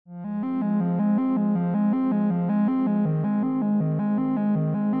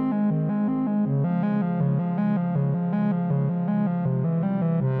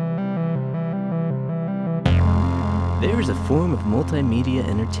There is a form of multimedia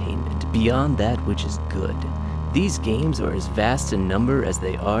entertainment beyond that which is good. These games are as vast in number as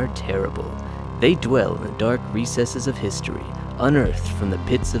they are terrible. They dwell in the dark recesses of history, unearthed from the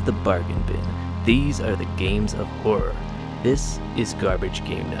pits of the bargain bin. These are the games of horror. This is Garbage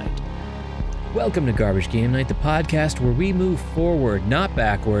Game Night. Welcome to Garbage Game Night, the podcast where we move forward, not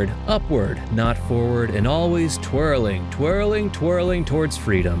backward, upward, not forward, and always twirling towards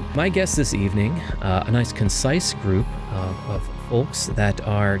freedom. My guest this evening, a nice concise group of folks that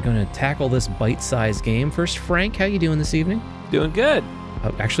are going to tackle this bite-sized game. First, Frank, how you doing this evening? Doing good.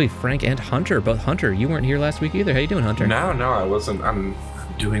 Actually, Frank and Hunter, both Hunter. You weren't here last week either. How you doing, Hunter? No, I wasn't. I'm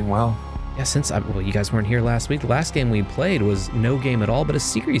doing well. Yeah, you guys weren't here last week. The last game we played was no game at all, but a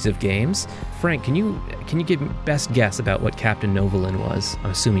series of games. Frank, can you give best guess about what Captain Novolin was?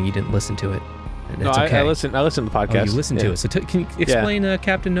 I'm assuming you didn't listen to it. No, okay. I listened to the podcast. Oh, you listened to it. So can you explain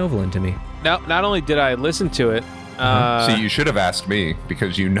Captain Novolin to me? Not only did I listen to it, so you should have asked me,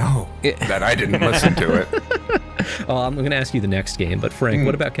 because you know that I didn't listen to it. Oh, I'm going to ask you the next game, but Frank,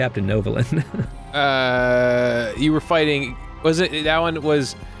 what about Captain Novolin? You were fighting,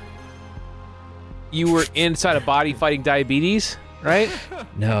 you were inside a body fighting diabetes, right?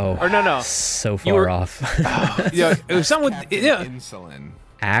 No. Or no. So far off. It was someone. Yeah. Insulin.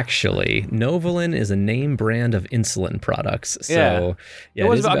 Actually, Novolin is a name brand of insulin products. So it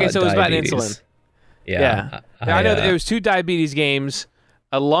was about insulin. Yeah. I know that there was two diabetes games,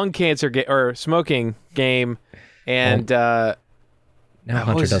 a lung cancer or smoking game, and now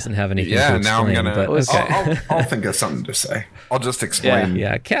Hunter doesn't have anything to explain. Now I'm gonna. But okay. I'll think of something to say. I'll just explain.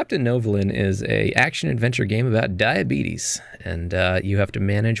 Yeah. Captain Novolin is a action adventure game about diabetes, and you have to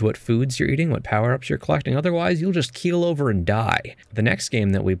manage what foods you're eating, what power-ups you're collecting. Otherwise, you'll just keel over and die. The next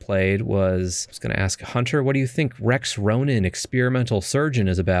game that we played was. I was going to ask Hunter, what do you think Rex Ronan, Experimental Surgeon,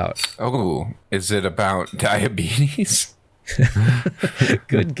 is about? Oh, is it about diabetes?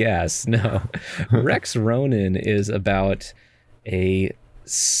 Good guess. No, Rex Ronan is about a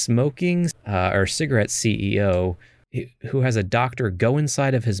smoking or cigarette CEO who has a doctor go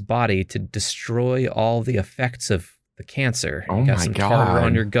inside of his body to destroy all the effects of the cancer. Oh, you got my some God. tartar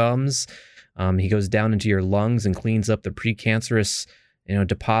on your gums. He goes down into your lungs and cleans up the precancerous,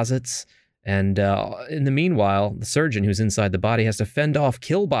 deposits. And in the meanwhile, the surgeon who's inside the body has to fend off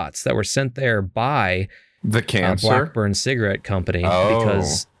killbots that were sent there by The cancer? Blackburn Cigarette Company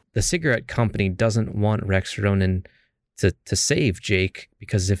because the cigarette company doesn't want Rex Ronan to save Jake,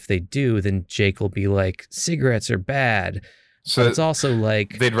 because if they do, then Jake will be like, cigarettes are bad. So it's also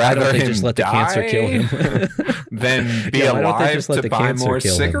like, they'd rather why don't they him just let the die cancer kill him than be why don't they alive just let to the buy cancer more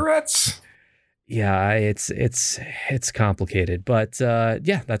kill him? cigarettes? Yeah, it's complicated, but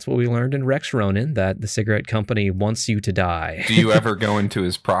that's what we learned in Rex Ronan, that the cigarette company wants you to die. Do you ever go into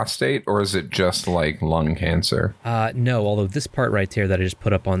his prostate, or is it just like lung cancer? No, although this part right there that I just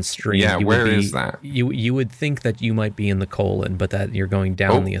put up on stream. Yeah, where is that? You would think that you might be in the colon, but that you're going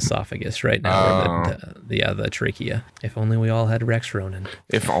down the esophagus right now, or the trachea. If only we all had Rex Ronan.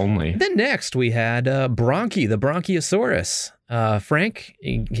 If only. Then next we had Bronchi, the Bronchiosaurus. Frank,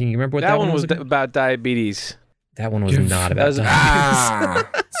 can you remember what that one was? About diabetes. That one was not about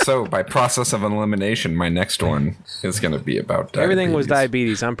diabetes. So by process of elimination, my next one is going to be about diabetes. Everything was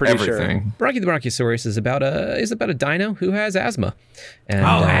diabetes, I'm pretty sure. Bronchi the Bronchiosaurus is about a dino who has asthma. And,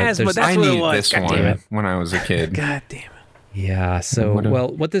 asthma, that's what it was. This one when I was a kid. God damn it. Yeah, so,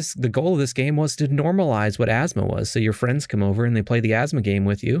 the goal of this game was to normalize what asthma was. So your friends come over and they play the asthma game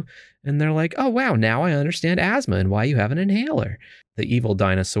with you, and they're like, oh, wow, now I understand asthma and why you have an inhaler. The evil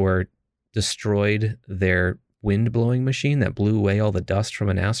dinosaur destroyed their wind-blowing machine that blew away all the dust from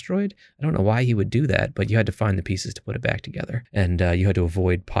an asteroid. I don't know why he would do that, but you had to find the pieces to put it back together. And you had to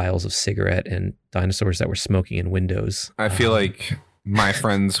avoid piles of cigarette and dinosaurs that were smoking in windows. I feel like my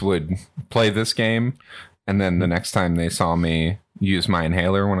friends would play this game, and then the next time they saw me use my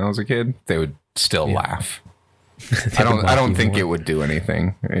inhaler when I was a kid, they would still laugh. I don't think it would do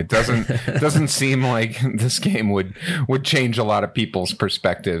anything. It doesn't seem like this game would change a lot of people's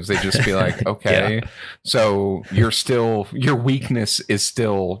perspectives. They just be like, okay, so your weakness is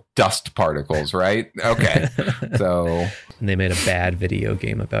still dust particles, right? Okay. So and they made a bad video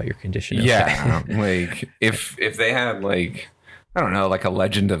game about your condition. Okay. Yeah, like if they had like, I don't know, like a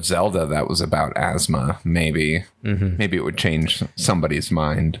Legend of Zelda that was about asthma, maybe it would change somebody's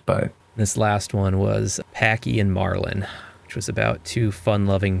mind. But this last one was Packy and Marlin, which was about two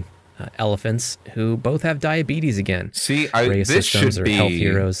fun-loving elephants who both have diabetes again. See, this should be health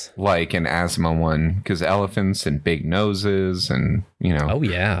heroes. Like an asthma one, because elephants and big noses and, Oh,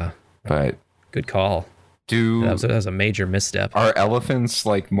 yeah. But good call. That was a major misstep. Are elephants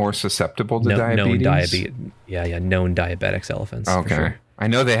like more susceptible to diabetes? Known diabetics elephants. Okay. For sure. I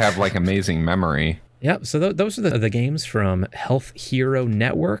know they have like amazing memory. Yep. So those are the games from Health Hero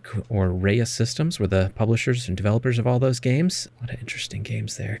Network, or Rhea Systems, were the publishers and developers of all those games. A lot of interesting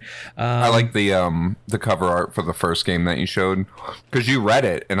games there. I like the cover art for the first game that you showed, because you read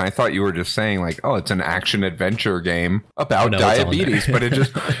it and I thought you were just saying like, oh, it's an action adventure game about diabetes, but it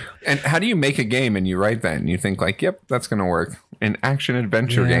just. And how do you make a game and you write that and you think like, yep, that's gonna work? An action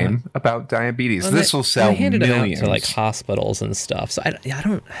adventure game about diabetes. Well, this will sell millions. It out to like hospitals and stuff. So I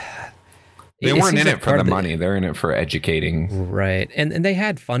don't. They weren't in it for the money. They're in it for educating. Right. And they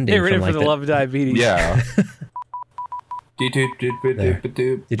had funding. They were in it for the love of diabetes. Yeah.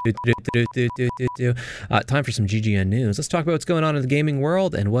 Time for some GGN news. Let's talk about what's going on in the gaming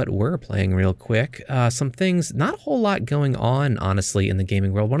world and what we're playing real quick. Some things, not a whole lot going on, honestly, in the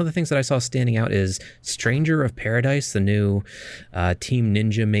gaming world. One of the things that I saw standing out is Stranger of Paradise, the new Team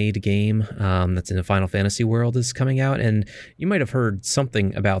Ninja made game that's in the Final Fantasy world, is coming out. And you might have heard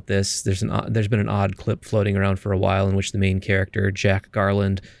something about this. There's been an odd clip floating around for a while in which the main character, Jack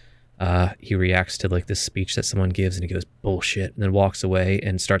Garland, he reacts to like this speech that someone gives and he goes bullshit and then walks away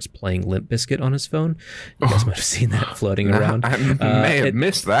and starts playing Limp Bizkit on his phone. You guys might have seen that floating around. I may have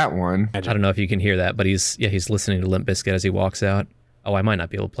missed that one. I don't know if you can hear that, but he's listening to Limp Bizkit as he walks out. Oh, I might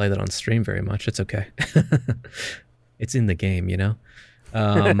not be able to play that on stream very much. It's okay. It's in the game, you know?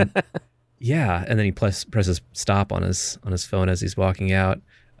 Yeah, and then he presses stop on his phone as he's walking out.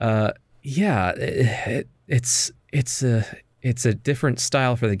 It's a different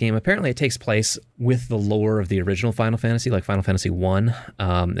style for the game. Apparently, it takes place with the lore of the original Final Fantasy, like Final Fantasy 1.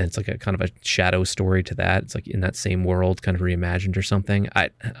 And it's like a kind of a shadow story to that. It's like in that same world, kind of reimagined or something.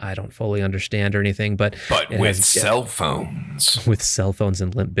 I don't fully understand or anything, but with cell phones. With cell phones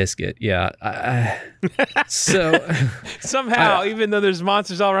and Limp Bizkit, yeah. So somehow, even though there's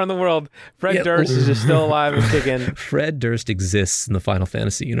monsters all around the world, Fred Durst is just still alive and kicking. Fred Durst exists in the Final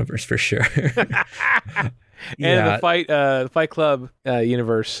Fantasy universe for sure. And the Fight Club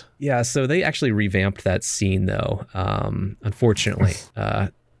universe. Yeah, so they actually revamped that scene, though. Unfortunately,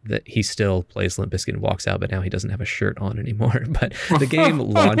 that he still plays Limp Bizkit and walks out, but now he doesn't have a shirt on anymore. But the game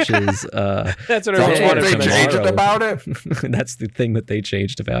launches. That's what they changed about it. That's the thing that they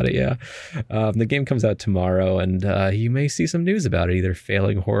changed about it. Yeah, the game comes out tomorrow, and you may see some news about it, either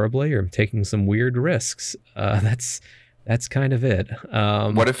failing horribly or taking some weird risks. That's kind of it.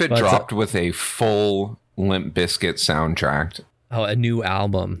 What if it dropped with a full Limp Bizkit soundtrack? Oh, a new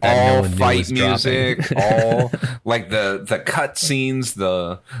album. All fight music, all like the cut scenes,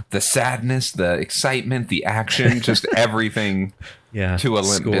 the sadness, the excitement, the action, just everything. Yeah, to a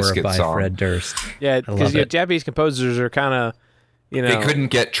Limp Bizkit by song. Fred Durst. Yeah, because Japanese composers are kind of, they couldn't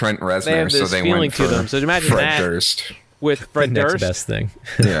get Trent Reznor, so they went for them. So imagine Fred Durst with Fred Durst. Next best thing.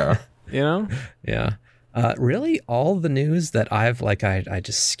 Yeah, Yeah. Really, all the news that I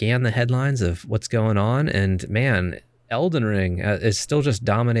just scan the headlines of what's going on, and man, Elden Ring is still just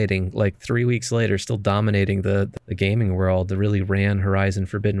dominating. Like 3 weeks later, still dominating the gaming world. That really ran Horizon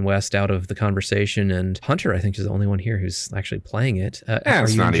Forbidden West out of the conversation, and Hunter, I think, is the only one here who's actually playing it.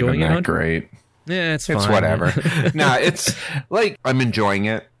 It's not even that great. Yeah, it's fine. It's whatever. No, it's like I'm enjoying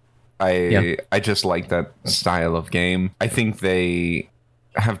it. I just like that style of game. I think they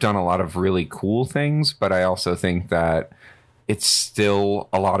have done a lot of really cool things, but I also think that it's still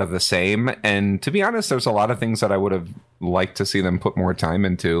a lot of the same. And to be honest, there's a lot of things that I would have liked to see them put more time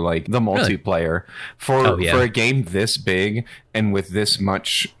into, like the multiplayer. For a game this big and with this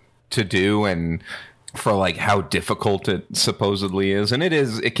much to do, and for like how difficult it supposedly is. And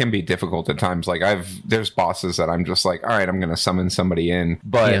it can be difficult at times. Like there's bosses that I'm just like, all right, I'm going to summon somebody in.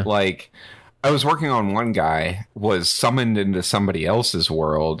 But like, I was working on one guy, was summoned into somebody else's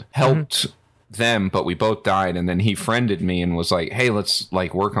world, helped them, but we both died. And then he friended me and was like, hey, let's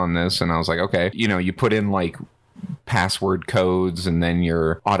like work on this. And I was like, okay, you put in like password codes, and then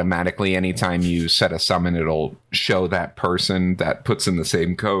you're automatically, anytime you set a summon, it'll show that person that puts in the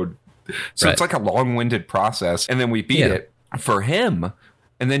same code. So It's like a long-winded process. And then we beat it for him.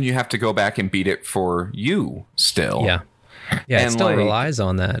 And then you have to go back and beat it for you still. Yeah. Yeah, and it still relies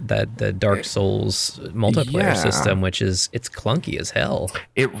on the Dark Souls multiplayer system, which it's clunky as hell.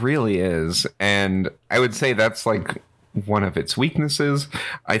 It really is. And I would say that's like one of its weaknesses.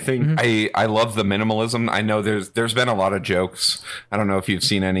 I think I love the minimalism. I know there's been a lot of jokes. I don't know if you've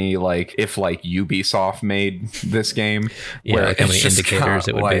seen any, like if like Ubisoft made this game, where like how many indicators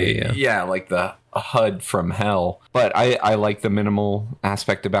it would be. Yeah, like the HUD from hell. But I like the minimal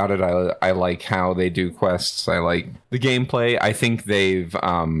aspect about it. I like how they do quests. I like the gameplay. I think they've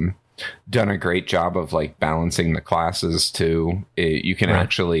done a great job of like balancing the classes too. You can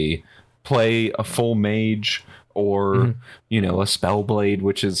actually play a full mage or you know, a spellblade,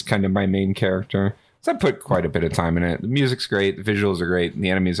 which is kind of my main character. So I put quite a bit of time in it. The music's great, the visuals are great, and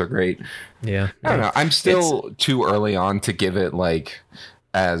the enemies are great. Yeah. I don't know. I'm still too early on to give it like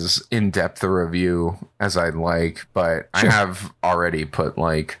as in-depth a review as I'd like, but I have already put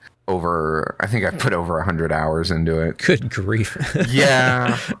like I think I put over 100 hours into it. Good grief.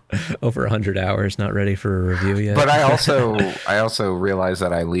 Yeah. Over 100 hours, not ready for a review yet. But I also realize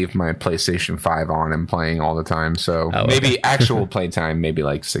that I leave my PlayStation 5 on and playing all the time. So maybe actual playtime, maybe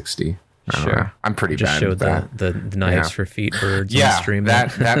like 60. Sure. I'm pretty just bad showed at that. the knives for feet birds on the stream.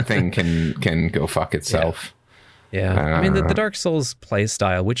 that thing can go fuck itself. Yeah. I mean, the Dark Souls play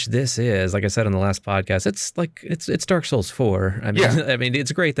style, which this is, like I said on the last podcast, it's Dark Souls 4. I mean, I mean,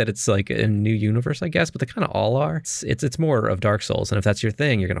 it's great that it's like a new universe, I guess, but they kind of all are. It's more of Dark Souls, and if that's your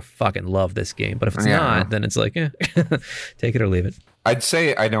thing, you're gonna fucking love this game. But if it's not, then it's like, take it or leave it. I'd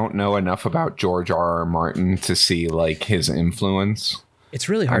say I don't know enough about George R.R. Martin to see like his influence. It's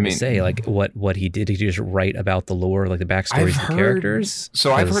really hard to say, like, what he did. Did he just write about the lore, like the backstories of the characters?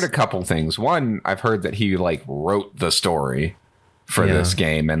 So I've heard a couple things. One, I've heard that he, like, wrote the story for this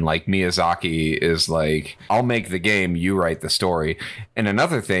game. And, like, Miyazaki is like, I'll make the game, you write the story. And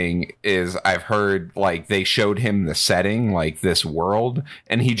another thing is I've heard, like, they showed him the setting, like, this world,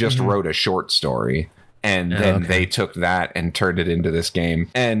 and he just wrote a short story. And then they took that and turned it into this game.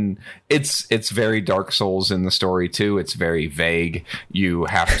 And it's very Dark Souls in the story, too. It's very vague. You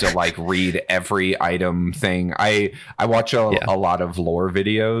have to, like, read every item thing. I watch a lot of lore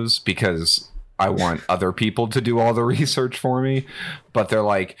videos because I want other people to do all the research for me. But they're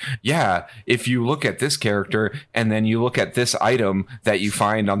like, yeah, if you look at this character and then you look at this item that you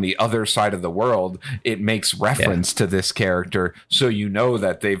find on the other side of the world, it makes reference to this character. So you know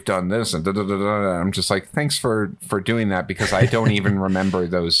that they've done this. And I'm just like, thanks for doing that, because I don't even remember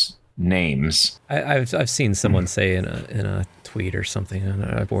those names. I've seen someone say in a tweet or something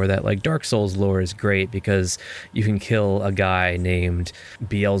or that, like, Dark Souls lore is great because you can kill a guy named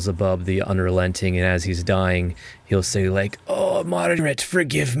Beelzebub the Unrelenting, and as he's dying, he'll say, like, "Oh, Margaret,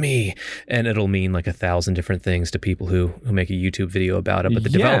 forgive me," and it'll mean like 1,000 different things to people who make a YouTube video about it, but the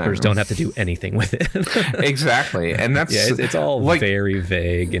developers don't have to do anything with it. Exactly. And that's it's all like, very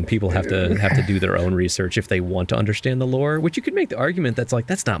vague, and people have to do their own research if they want to understand the lore, which you could make the argument that's like,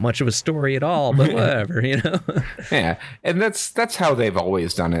 that's not much of a story at all, but whatever, you know. Yeah, and that's how they've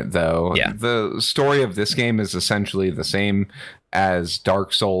always done it, though. Yeah. The story of this game is essentially the same as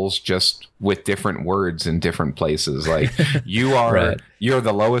Dark Souls, just with different words in different places. Like, you are you're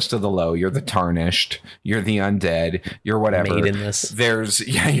the lowest of the low, you're the tarnished, you're the undead, you're whatever. Maidenless.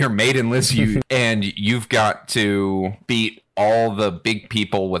 You're maidenless, and you've got to beat all the big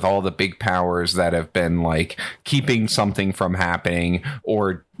people with all the big powers that have been like keeping something from happening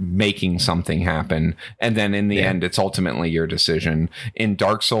or making something happen, and then in the end it's ultimately your decision. In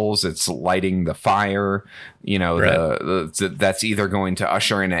Dark Souls, it's lighting the fire, you know, that's either going to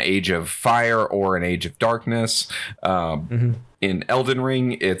usher in an age of fire or an age of darkness. In Elden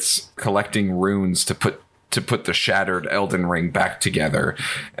Ring, it's collecting runes to put the shattered Elden Ring back together,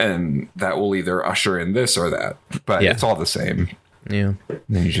 and that will either usher in this or that, but it's all the same. Yeah. And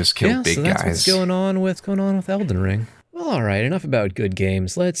then you just kill big that's guys. What's going on with Elden Ring. Well, all right, enough about good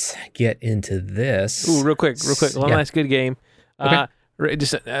games. Let's get into this. Ooh, real quick. One last good game. Okay.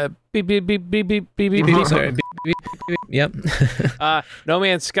 Just beep beep beep beep beep beep beep. Sorry. Yep. No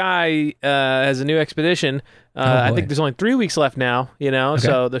Man's Sky has a new expedition. I think there's only 3 weeks left now. You know,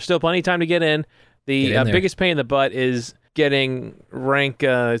 so there's still plenty of time to get in. The biggest pain in the butt is getting rank.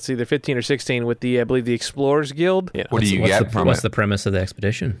 It's either 15 or 16 with I believe the Explorers Guild. What do you get from it? What's the premise of the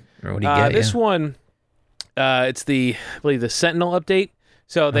expedition? Or what do you get? This one, it's I believe the Sentinel update.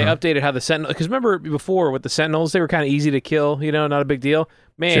 So they updated how the Sentinel, because remember before with the Sentinels, they were kind of easy to kill, you know, not a big deal.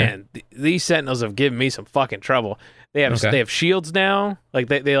 Man, these Sentinels have given me some fucking trouble. They have shields now, like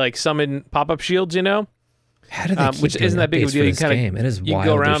they like summon pop-up shields, you know. How do they keep which isn't that big of a deal? You kind of, it is wild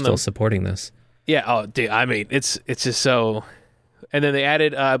go around they're still supporting this. Yeah. Oh, dude. I mean, it's just so. And then they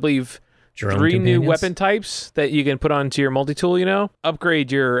added, I believe, Drone 3 companions? new weapon types that you can put onto your multi-tool. You know,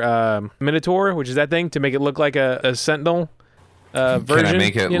 upgrade your Minotaur, which is that thing, to make it look like a Sentinel version. Can I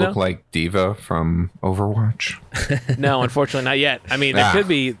make it look like Diva from Overwatch? No, unfortunately, not yet. I mean, there could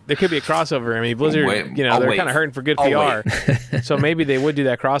be a crossover. I mean, Blizzard, they're kind of hurting for good PR, so maybe they would do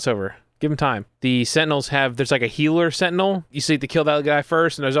that crossover. Give them time. The Sentinels there's like a healer Sentinel. You see to kill that guy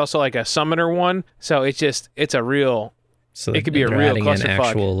first, and there's also like a summoner one. So it's a real. So it could be a real clusterfuck.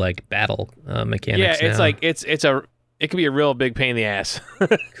 Actual like battle mechanics. Yeah, it's now. like it can be a real big pain in the ass.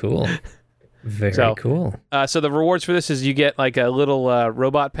 Cool. Very cool. So the rewards for this is you get like a little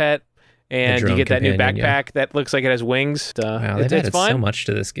robot pet, and you get that new backpack that looks like it has wings. Wow, they've added so much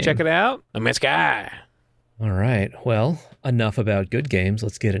to this game. Check it out. I'm a guy. All right. Well, enough about good games.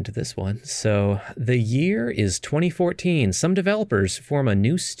 Let's get into this one. So the year is 2014. Some developers form a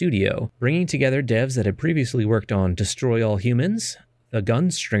new studio, bringing together devs that had previously worked on Destroy All Humans, The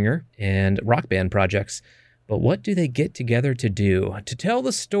Gunstringer, and Rock Band projects. But what do they get together to do? To tell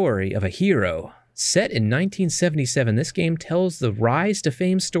the story of a hero. Set in 1977, this game tells the rise to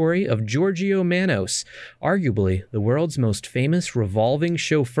fame story of Giorgio Manos, arguably the world's most famous revolving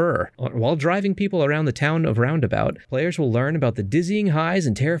chauffeur. While driving people around the town of Roundabout, players will learn about the dizzying highs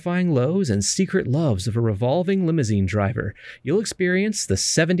and terrifying lows and secret loves of a revolving limousine driver. You'll experience the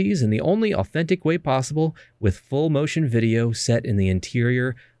 70s in the only authentic way possible, with full motion video set in the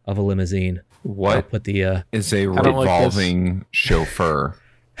interior of a limousine. What is a revolving chauffeur?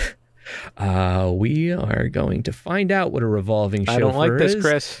 We are going to find out what a revolving chauffeur is. I don't like this,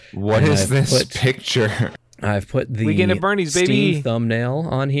 Chris. What is this picture? I've put the Weekend at Bernie's, baby. Steam thumbnail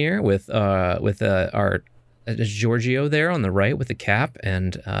on here with our Giorgio there on the right with the cap,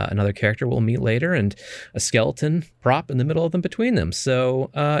 and another character we'll meet later, and a skeleton prop in the middle of them between them. So,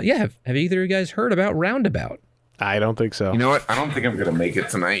 have either of you guys heard about Roundabout? I don't think so. You know what? I don't think I'm going to make it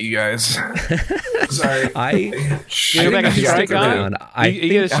tonight, you guys. Sorry. You go back and strike on? I'm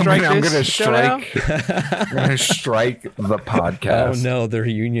going to strike the podcast. Oh, no, they're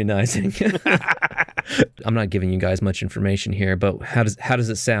unionizing. I'm not giving you guys much information here, but how does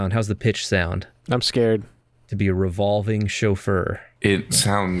it sound? How's the pitch sound? I'm scared. To be a revolving chauffeur. It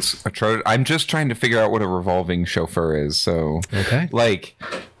sounds atrocious. I'm just trying to figure out what a revolving chauffeur is. So, okay. Like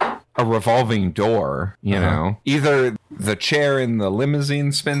a revolving door, you know, either the chair in the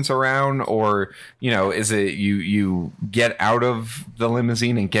limousine spins around, or, is it you get out of the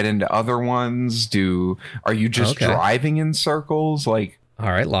limousine and get into other ones? Are you just driving in circles? Like, all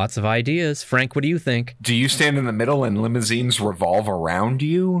right, lots of ideas. Frank, what do you think? Do you stand in the middle and limousines revolve around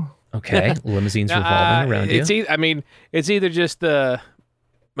you? Okay, limousines revolving around you. It's either just the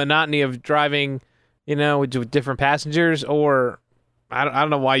monotony of driving, with different passengers, or I don't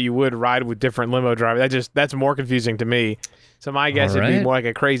know why you would ride with different limo drivers. That's more confusing to me. So my guess would be more like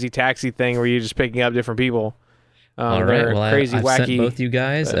a crazy taxi thing where you're just picking up different people. All right. Well, crazy, I've wacky. Sent both you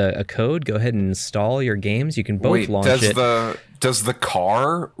guys a code. Go ahead and install your games. You can both launch it. Does the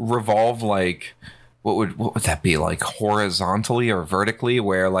car revolve like? What would that be, like horizontally or vertically,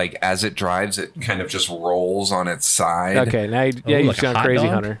 where like as it drives it kind of just rolls on its side? Okay, now you sound crazy,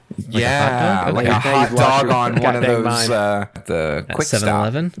 Hunter. Like a hot dog on one of those the quick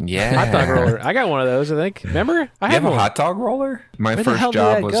 7-Eleven. Yeah, hot dog roller. I got one of those. I think. Remember, I have a hot dog roller. My first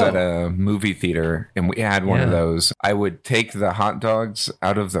job was at a movie theater, and we had one of those. I would take the hot dogs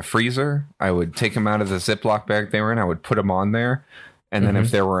out of the freezer. I would take them out of the Ziploc bag they were in. I would put them on there. And then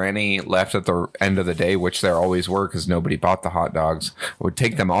if there were any left at the end of the day, which there always were because nobody bought the hot dogs, I would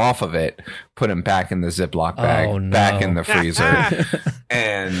take them off of it, put them back in the Ziploc bag, back in the freezer.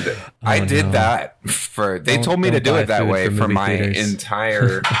 And I did that they told me to do it that way for my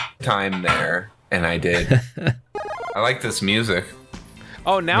entire time there. And I did. I like this music.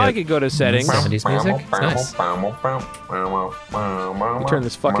 Oh, now I could go to settings. 70s music? It's nice. Let me turn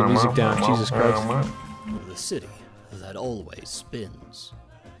this fucking music down. Jesus Christ. The city that always spins.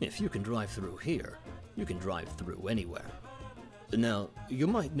 If you can drive through here, you can drive through anywhere. Now, you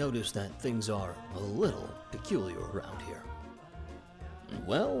might notice that things are a little peculiar around here.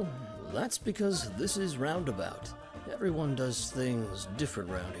 Well, that's because this is Roundabout. Everyone does things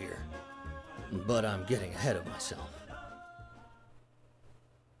different around here. But I'm getting ahead of myself.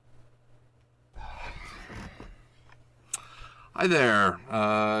 Hi there,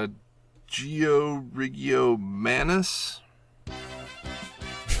 Giorgio Manos?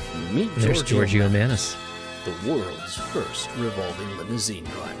 Meet There's Giorgio Manos, the world's first revolving limousine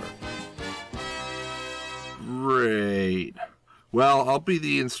driver. Great. Well, I'll be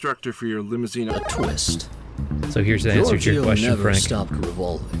the instructor for your limousine. A twist. So here's the answer to your question, never Frank. Stopped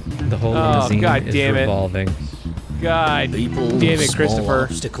revolving. The whole limousine is it. revolving. God People, damn it, small Christopher.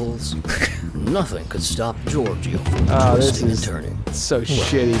 Obstacles. Nothing could stop Giorgio from twisting and turning. So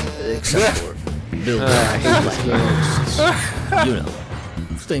shitty. Except for building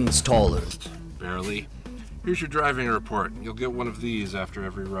things taller. Barely. Here's your driving report. You'll get one of these after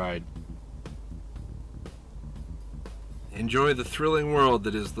every ride. Enjoy the thrilling world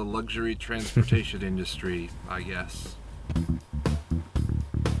that is the luxury transportation industry, I guess.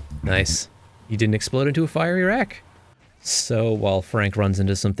 Nice. You didn't explode into a fiery wreck. So while Frank runs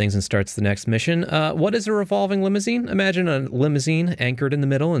into some things and starts the next mission, what is a revolving limousine? Imagine a limousine anchored in the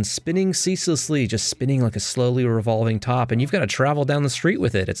middle and spinning ceaselessly, just spinning like a slowly revolving top, and you've got to travel down the street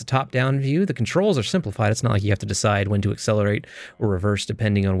with it. It's a top-down view. The controls are simplified. It's not like you have to decide when to accelerate or reverse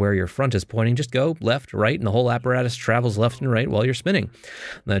depending on where your front is pointing. Just go left, right, and the whole apparatus travels left and right while you're spinning.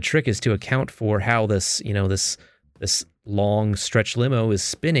 The trick is to account for how this long stretch limo is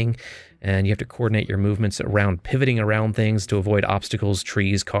spinning, and you have to coordinate your movements around pivoting around things to avoid obstacles,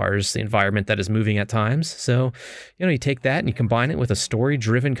 trees, cars, the environment that is moving at times. So, you take that and you combine it with a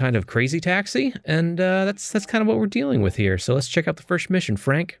story-driven kind of crazy taxi, and that's kind of what we're dealing with here. So let's check out the first mission,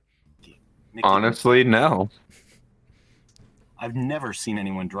 Frank. Honestly, no. I've never seen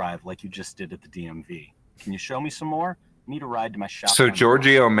anyone drive like you just did at the DMV. Can you show me some more? Need a ride to my shop. So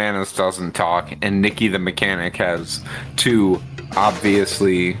Giorgio Manis doesn't talk, and Nicky the mechanic has two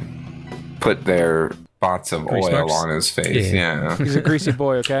obviously put their spots of Grease oil marks? on his face. Yeah. He's a greasy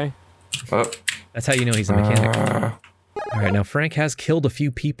boy, okay? Oh, That's how you know he's a mechanic. All right, now Frank has killed a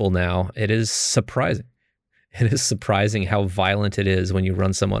few people now. It is surprising. It is surprising how violent it is when you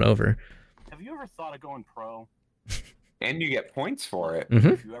run someone over. Have you ever thought of going pro? and you get points for it.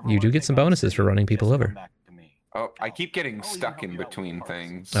 Mm-hmm. You do get some bonuses for running people over. Oh, I keep getting stuck in between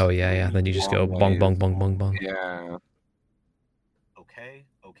things. Oh, yeah. Then you just go bong, bong, bong, bong, bong. Yeah. Okay.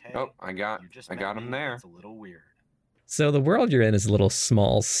 Oh, I got him there. It's a little weird. So the world you're in is a little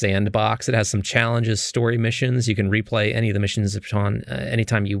small sandbox. It has some challenges, story missions. You can replay any of the missions upon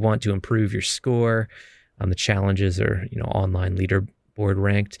anytime you want to improve your score. The challenges are, online leaderboard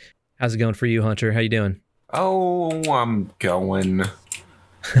ranked. How's it going for you, Hunter? How you doing? Oh, I'm going.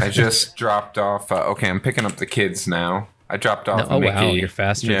 I just dropped off. Okay, I'm picking up the kids now. I dropped off. Oh, Mickey. wow, you're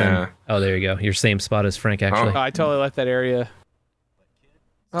faster than... Oh, there you go. Your same spot as Frank, actually. Oh, I totally left that area.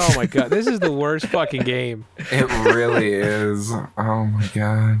 Oh my god, this is the worst fucking game. It really is. Oh my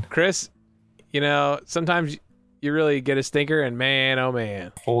god. Chris, sometimes you really get a stinker, and man, oh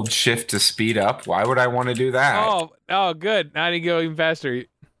man. Hold shift to speed up. Why would I want to do that? Oh, good. Now I need to go even faster.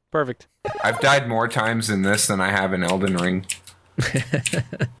 Perfect. I've died more times in this than I have in Elden Ring.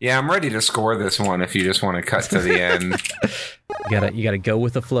 Yeah, I'm ready to score this one if you just want to cut to the end. You gotta go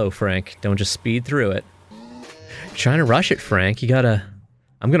with the flow, Frank. Don't just speed through it. You're trying to rush it, Frank.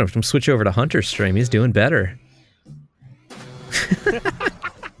 I'm gonna switch over to Hunter's stream. He's doing better.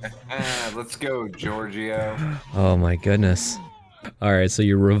 Let's go, Giorgio. Oh my goodness. All right, so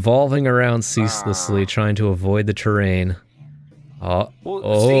you're revolving around ceaselessly, trying to avoid the terrain.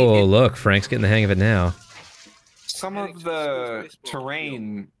 Look, Frank's getting the hang of it now. Some of the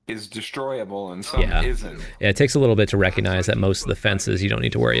terrain is destroyable and some isn't. Yeah, it takes a little bit to recognize that most of the fences you don't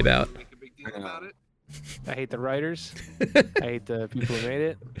need to worry about. I hate the writers. I hate the people who made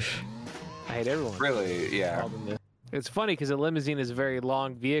it. I hate everyone. Really, yeah. It's funny because a limousine is a very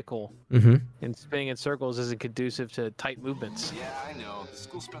long vehicle, and spinning in circles isn't conducive to tight movements. Yeah, I know. The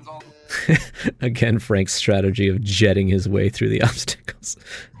school spends all... Again, Frank's strategy of jetting his way through the obstacles.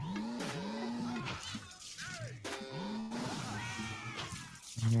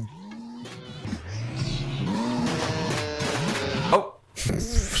 Oh,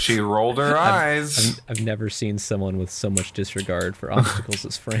 she rolled her eyes. I've never seen someone with so much disregard for obstacles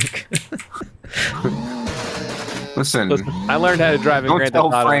as Frank. Listen, I learned how to drive in Grand Theft Auto.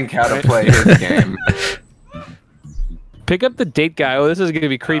 Don't tell Frank how to play his game. Pick up the date guy. Oh, this isn't going to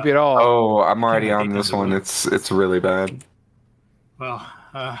be creepy at all. Oh, I'm already on this one. It's really bad. Well,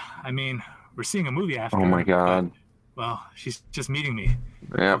 we're seeing a movie after. Oh my god. Well, she's just meeting me.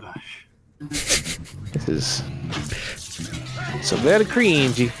 Yeah. Oh gosh. This is so very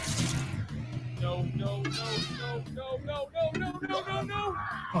cringy. No.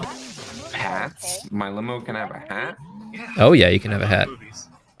 Hats? My limo can have a hat? Oh yeah, you can have a hat.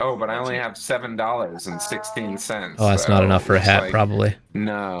 Oh, but I only have $7.16. Oh, that's not enough for a hat, probably.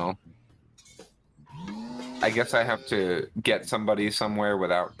 No. I guess I have to get somebody somewhere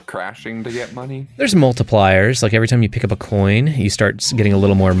without crashing to get money. There's multipliers. Like every time you pick up a coin, you start getting a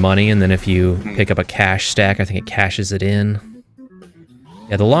little more money, and then if you pick up a cash stack, I think it cashes it in.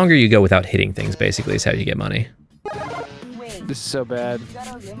 Yeah, the longer you go without hitting things, basically, is how you get money. Wait, This is so bad. you got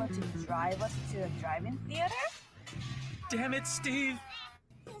a limo to drive us to the drive-in theater? Damn it, Steve.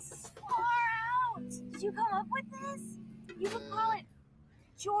 This is far out. Did you come up with this? You could call it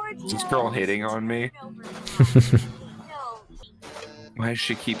Georgia. Is this girl hitting on me? No. Why does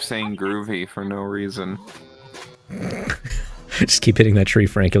she keep saying groovy for no reason? Just keep hitting that tree,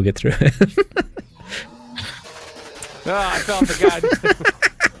 Frank. You'll get through it. I fell off the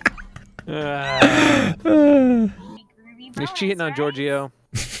Groovy Is she hitting on bonus, right? Giorgio?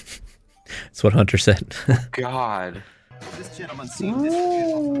 That's what Hunter said. God. This gentleman seemed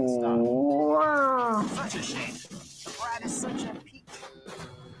disappointed with the stuff. Such a shame. The bride is such a peach.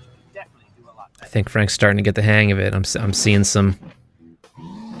 Definitely do a lot I better. think Frank's starting to get the hang of it. I'm seeing some.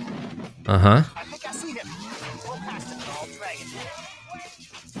 I think I see him. We'll pass him, all dragon.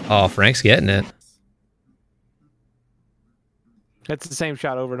 Oh, Frank's getting it. That's the same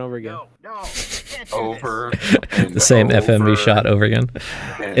shot over and over again. No. Over. The same FMV over shot over again.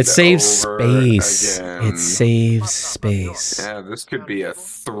 and It saves over space. again. It saves space. Yeah, this could be a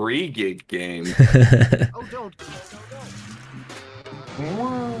 3 gig game. Oh, don't.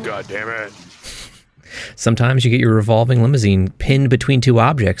 God damn it. Sometimes you get your revolving limousine pinned between two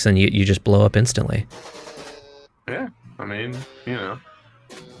objects and you just blow up instantly. Yeah, I mean, you know.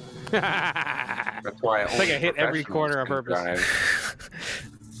 I That's why think I hit every corner on purpose. I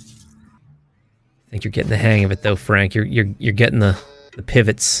think you're getting the hang of it though, Frank. You're getting the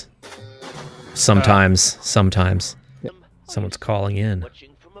pivots. Sometimes. Someone's calling in.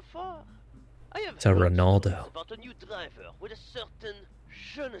 It's a Ronaldo.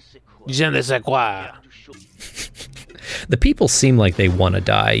 Je ne sais quoi. The people seem like they want to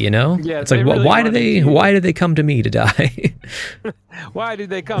die, you know? Yeah, it's like they really why want do they come to me to die? Why did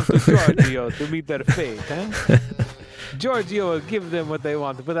they come to Giorgio to meet their fate, huh? Giorgio will give them what they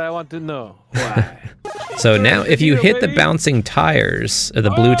want, but I want to know why. So now if you hit the bouncing tires, the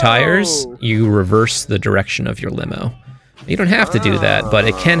blue tires, you reverse the direction of your limo. You don't have to do that, but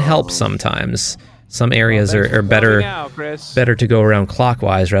it can help sometimes. Some areas are better to go around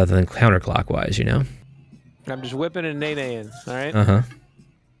clockwise rather than counterclockwise, you know? I'm just whipping and nay-naying, all right? Uh-huh.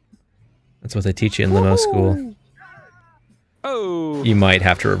 That's what they teach you in limo school. Oh! You might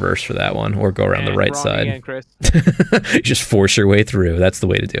have to reverse for that one, or go around the right side. Again, Chris. You just force your way through. That's the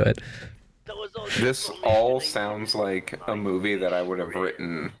way to do it. This all sounds like a movie that I would have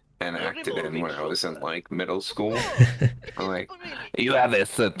written and acted in when I was in like middle school. I'm like, you have a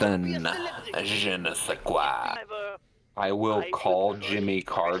certain je ne sais quoi. I will call Jimmy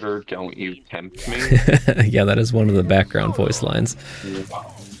Carter, don't you tempt me. Yeah, that is one of the background voice lines.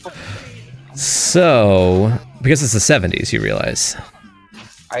 So, because it's the 70s, you realize.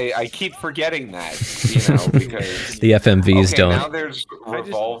 I keep forgetting that, you know, because the FMVs don't. Now there's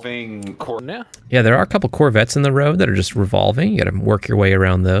revolving Yeah, there are a couple Corvettes in the road that are just revolving. You got to work your way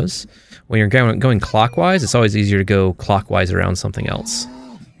around those. When you're going clockwise, it's always easier to go clockwise around something else.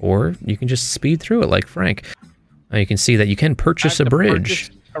 Or you can just speed through it like Frank. Now you can see that you can purchase a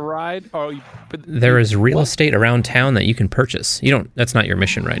bridge. A ride? There is real estate around town that you can purchase. You don't. That's not your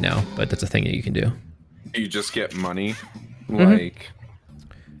mission right now, but that's a thing that you can do. You just get money, like.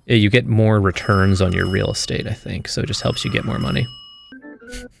 Yeah, you get more returns on your real estate, I think. So it just helps you get more money.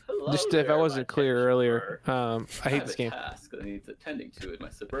 Just if I wasn't clear earlier, I hate this game.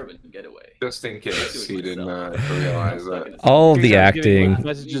 Just in case you didn't realize that. All of the acting.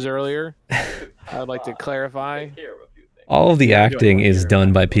 Messages earlier. I would like to clarify. All of the acting is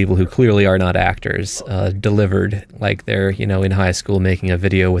done by people who clearly are not actors, delivered like they're, in high school making a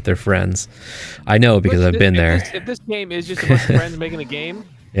video with their friends. I know because I've been there. If this game is just a bunch of friends making a game,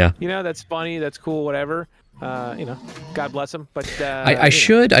 yeah, that's funny, that's cool, whatever. God bless them. But I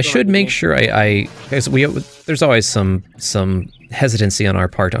should make sure because there's always some hesitancy on our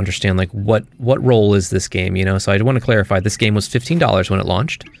part to understand like what role is this game, So I want to clarify this game was $15 when it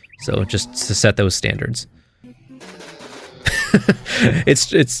launched, so just to set those standards.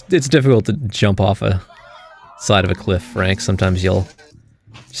 It's difficult to jump off a side of a cliff, Frank. Sometimes you'll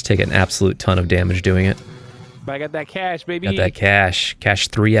just take an absolute ton of damage doing it. But I got that cash, baby. Got that cash. Cash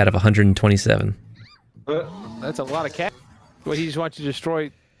 3 out of 127. That's a lot of cash. What, he just wants you to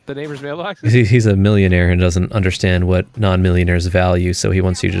destroy the neighbor's mailbox? He's a millionaire and doesn't understand what non-millionaires value, so he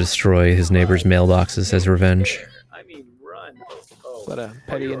wants you to destroy his neighbor's mailboxes as revenge. What a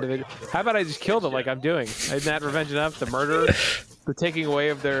petty individual. How about I just kill them like I'm doing? Isn't that revenge enough? The murder, the taking away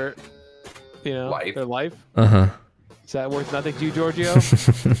of their, their life? Uh-huh. Is that worth nothing to you, Giorgio?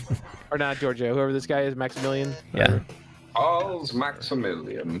 Or not Giorgio, whoever this guy is, Maximilian? Yeah. All's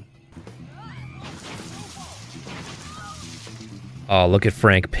Maximilian. Oh, look at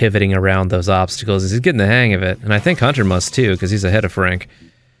Frank pivoting around those obstacles. He's getting the hang of it. And I think Hunter must too, because he's ahead of Frank.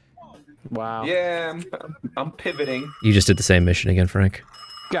 Wow. Yeah, I'm pivoting. You just did the same mission again, Frank.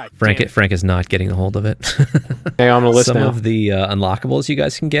 God Frank is not getting a hold of it. Hey, on the list Some now. of the unlockables you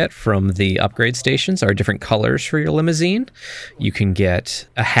guys can get from the upgrade stations are different colors for your limousine. You can get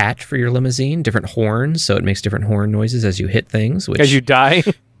a hat for your limousine, different horns, so it makes different horn noises as you hit things. As you die?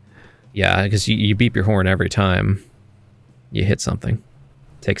 Yeah, because you beep your horn every time you hit something.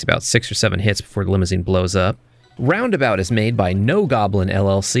 It takes about 6 or 7 hits before the limousine blows up. Roundabout is made by No Goblin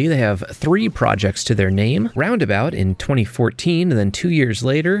LLC. They have 3 projects to their name. Roundabout in 2014, and then 2 years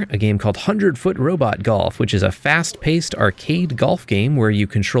later, a game called 100-Foot Robot Golf, which is a fast-paced arcade golf game where you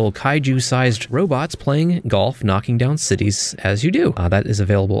control kaiju-sized robots playing golf, knocking down cities as you do. That is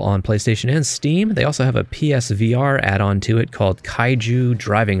available on PlayStation and Steam. They also have a PSVR add-on to it called Kaiju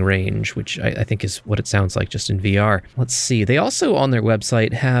Driving Range, which I think is what it sounds like just in VR. Let's see. They also, on their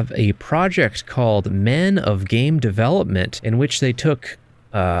website, have a project called Men of Game Development, in which they took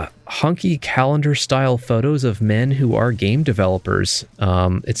hunky calendar style photos of men who are game developers.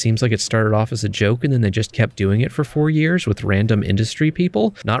 It seems like it started off as a joke and then they just kept doing it for 4 years with random industry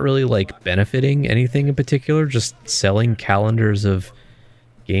people, not really like benefiting anything in particular, just selling calendars of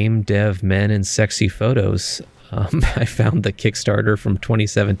game dev men in sexy photos. I found the Kickstarter from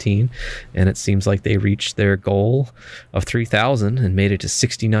 2017, and it seems like they reached their goal of $3,000 and made it to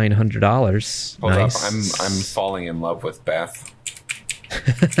 $6,900. Hold nice. up, I'm falling in love with Beth.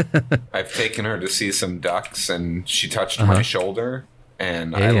 I've taken her to see some ducks, and she touched my shoulder,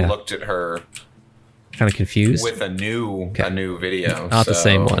 and I looked at her, kind of confused with a new video. Not the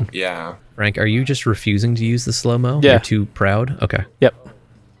same one. Yeah, Frank, are you just refusing to use the slow-mo? Yeah. You're too proud. Okay. Yep.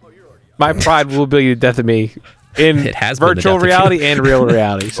 My pride will be the death of me. In it has virtual reality and real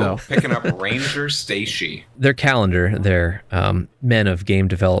reality. So picking up Ranger Stacy. Their calendar, their men of game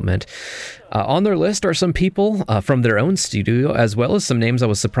development. On their list are some people from their own studio, as well as some names I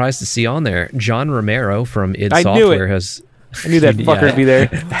was surprised to see on there. John Romero from id Software has. I knew that fucker would be there.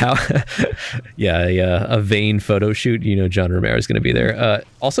 A vain photo shoot. You know John Romero is going to be there.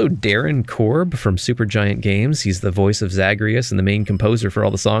 Also, Darren Korb from Supergiant Games. He's the voice of Zagreus and the main composer for all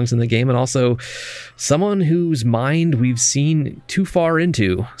the songs in the game. And also someone whose mind we've seen too far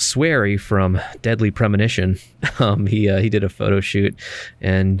into, Swery from Deadly Premonition. He did a photo shoot.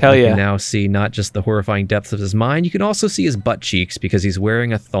 And you can now see not just the horrifying depths of his mind, you can also see his butt cheeks because he's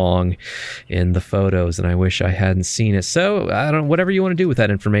wearing a thong in the photos. And I wish I hadn't seen it. So, I don't. Whatever you want to do with that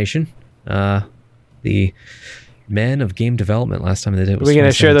information. The men of game development. Last time they did it was. Are we going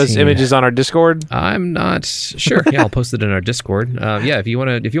to share those images on our Discord? I'm not sure. Yeah, I'll post it in our Discord. If you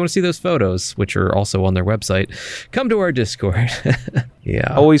want to see those photos, which are also on their website, come to our Discord.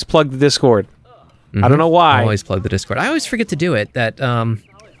 Yeah. Always plug the Discord. I don't know why. I always plug the Discord. I always forget to do it. I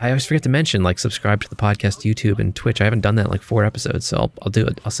always forget to mention, like, subscribe to the podcast, YouTube, and Twitch. I haven't done that in like 4 episodes, so I'll do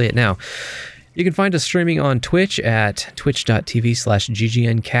it. I'll say it now. You can find us streaming on Twitch at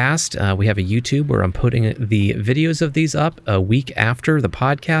twitch.tv/GGNcast. We have a YouTube where I'm putting the videos of these up a week after the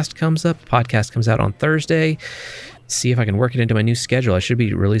podcast comes up. The podcast comes out on Thursday. See if I can work it into my new schedule. I should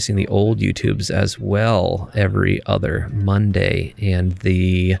be releasing the old YouTubes as well every other Monday. And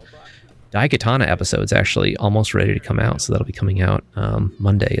the Daikatana episode's actually almost ready to come out, so that'll be coming out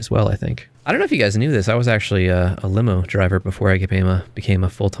Monday as well, I think. I don't know if you guys knew this. I was actually a limo driver before I became a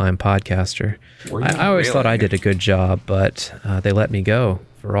full-time podcaster. I always thought I did a good job, but they let me go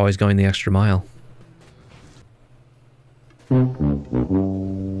for always going the extra mile.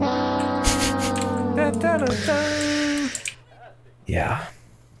 Yeah.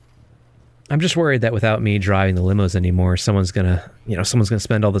 I'm just worried that without me driving the limos anymore, someone's gonna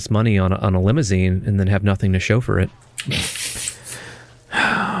spend all this money on a limousine and then have nothing to show for it.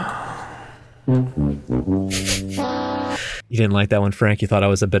 You didn't like that one, Frank? You thought I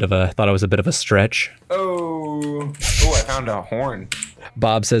was a bit of a stretch. Oh, I found a horn.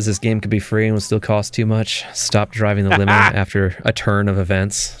 Bob says this game could be free and will still cost too much. Stop driving the limo after a turn of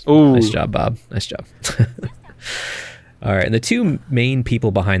events. Ooh. Nice job, Bob. Nice job. All right, and the 2 main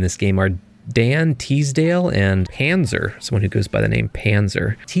people behind this game are Dan Teasdale and Panzer, someone who goes by the name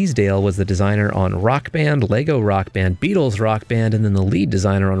Panzer. Teasdale was the designer on Rock Band, Lego Rock Band, Beatles Rock Band, and then the lead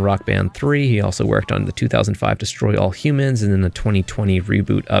designer on Rock Band 3. He also worked on the 2005 Destroy All Humans and then the 2020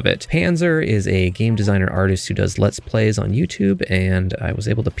 reboot of it. Panzer is a game designer artist who does Let's Plays on YouTube, and I was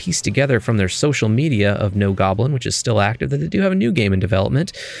able to piece together from their social media of No Goblin, which is still active, that they do have a new game in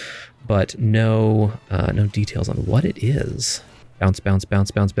development, but no details on what it is. Bounce, bounce,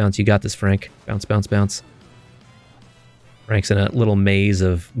 bounce, bounce, bounce. You got this, Frank. Bounce, bounce, bounce. Frank's in a little maze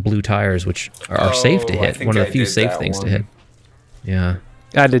of blue tires, which are safe to hit. One of the few safe things to hit. Yeah.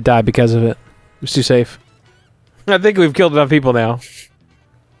 I did die because of it. It was too safe. I think we've killed enough people now.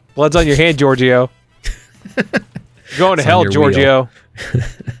 Blood's on your hand, Giorgio. You're going to hell, Giorgio.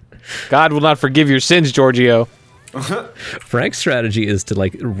 God will not forgive your sins, Giorgio. Frank's strategy is to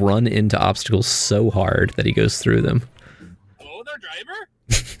like run into obstacles so hard that he goes through them. Driver?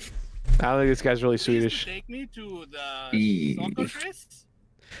 I don't think this guy's really Swedish. Take me to the soccer race?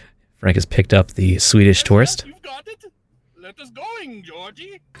 Frank has picked up the Swedish tourist. You've got it. Let us going,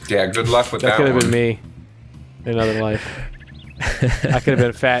 Georgie. Yeah, good luck with that. That could have been me. in another life. I could have been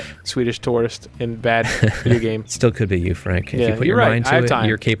a fat Swedish tourist in bad video game. Still could be you, Frank. If Yeah, you put you're your right. mind I to have it, time.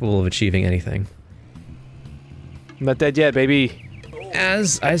 you're capable of achieving anything. I'm not dead yet, baby.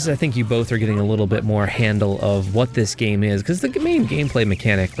 As I think you both are getting a little bit more handle of what this game is, because the main gameplay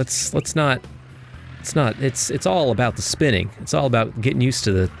mechanic, it's all about the spinning. It's all about getting used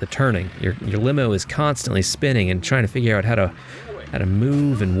to the turning. Your limo is constantly spinning and trying to figure out how to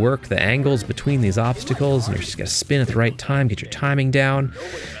move and work the angles between these obstacles, and you just got to spin at the right time, get your timing down.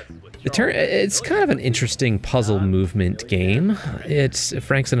 It's kind of an interesting puzzle movement game.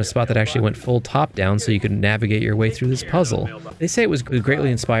 Frank's in a spot that actually went full top down, so you could navigate your way through this puzzle. They say it was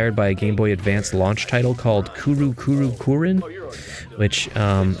greatly inspired by a Game Boy Advance launch title called Kuru Kuru Kurin, which,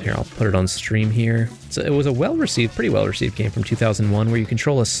 here, I'll put it on stream here. So it was a pretty well-received game from 2001 where you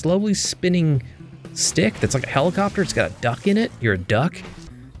control a slowly spinning stick that's like a helicopter. It's got a duck in it. You're a duck.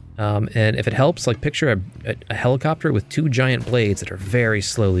 And if it helps, like picture a helicopter with two giant blades that are very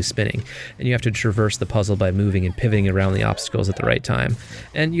slowly spinning, and you have to traverse the puzzle by moving and pivoting around the obstacles at the right time.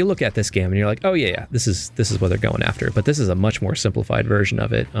 And you look at this game and you're like, oh yeah, this is what they're going after. But this is a much more simplified version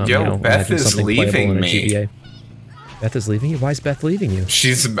of it. Beth is leaving me. Beth is leaving you? Why is Beth leaving you?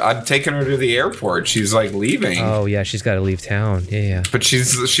 I'm taking her to the airport. She's like leaving. Oh yeah, she's got to leave town. Yeah. But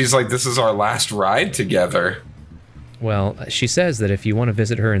she's like, this is our last ride together. Well, she says that if you want to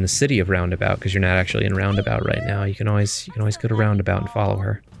visit her in the city of Roundabout, because you're not actually in Roundabout right now, you can always go to Roundabout and follow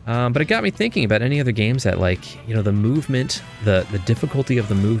her. But it got me thinking about any other games that, like, the movement, the difficulty of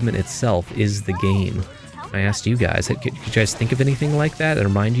the movement itself is the game. I asked you guys, could you guys think of anything like that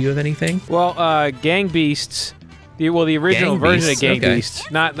remind you of anything? Well, Gang Beasts, the original version of Gang Beasts,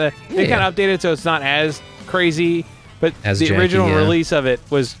 not they kind of updated so it's not as crazy, but the original release of it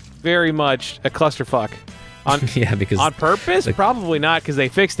was very much a clusterfuck. Because on purpose, probably not, because they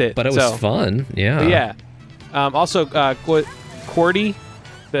fixed it. But it was fun, yeah. Yeah. Also, QWERTY,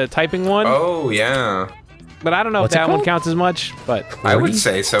 the typing one. Oh yeah. But I don't know if that one counts as much. But QWERTY? I would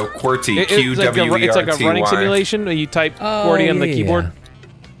say so. QWERTY, QWERTY. It's like a running simulation where you type QWERTY on the keyboard.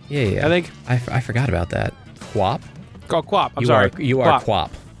 Yeah. I think I forgot about that. QWOP. Oh, QWOP. I'm sorry. You are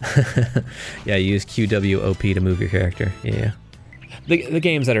QWOP. Yeah, you use QWOP to move your character. Yeah. The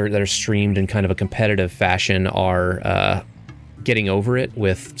games that are streamed in kind of a competitive fashion are Getting Over It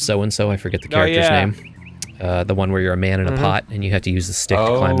with so-and-so, I forget the character's name. The one where you're a man in a pot and you have to use the stick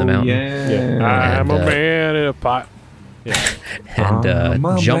to climb the mountain. Yeah. I'm a man in a pot. Yeah.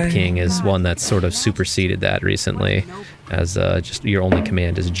 And Jump King is one that's sort of superseded that recently, as just your only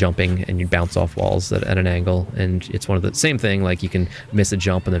command is jumping and you bounce off walls at an angle, and it's one of the same thing, like you can miss a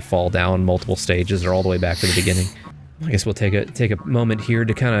jump and then fall down multiple stages or all the way back to the beginning. I guess we'll take a moment here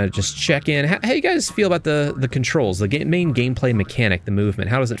to kind of just check in. How you guys feel about the controls, the main gameplay mechanic, the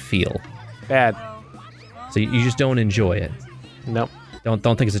movement? How does it feel? Bad. So you just don't enjoy it? Nope. Don't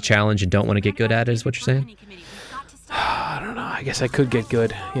think it's a challenge and don't want to get good at it, is what you're saying? I don't know. I guess I could get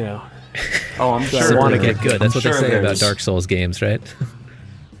good, Oh, I'm sure. I want to get good. That's what they say about Dark Souls games, right?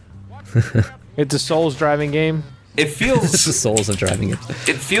 It's a Souls driving game. It feels it's the Souls of driving it.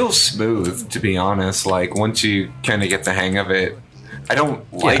 It feels smooth, to be honest. Like once you kind of get the hang of it, I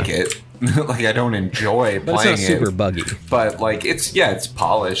don't like it. Like I don't enjoy but playing it's not super buggy. But like it's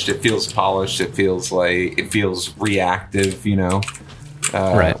polished. It feels polished. It feels reactive.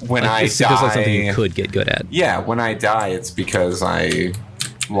 Right. When I die, it feels like something you could get good at. Yeah. When I die, it's because I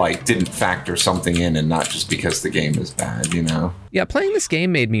didn't factor something in, and not just because the game is bad. Yeah. Playing this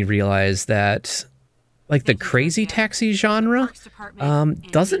game made me realize that, like, the Crazy Taxi genre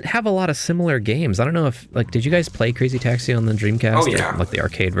doesn't have a lot of similar games. I don't know if, did you guys play Crazy Taxi on the Dreamcast? Oh, yeah. Like the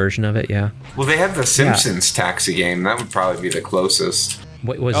arcade version of it, yeah. Well, they had the Simpsons Taxi game. That would probably be the closest.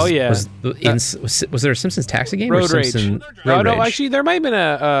 Was there a Simpsons Taxi game? Road or Rage. Road no, Rage? actually, there might have been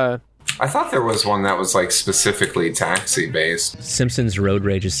a... I thought there was one that was, specifically taxi-based. Simpsons Road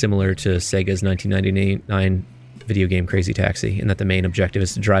Rage is similar to Sega's 1999 video game Crazy Taxi, in that the main objective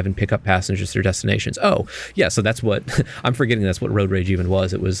is to drive and pick up passengers to their destinations. Oh, yeah, so that's what I'm forgetting. That's what Road Rage even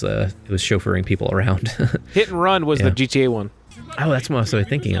was. It was chauffeuring people around. Hit and Run was the GTA one. Oh, that's what I was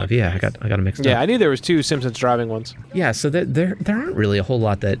thinking of. Yeah, I got it mixed up. Yeah, I knew there was two Simpsons driving ones. Yeah, so there aren't really a whole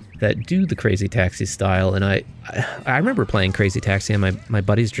lot that do the Crazy Taxi style, and I remember playing Crazy Taxi on my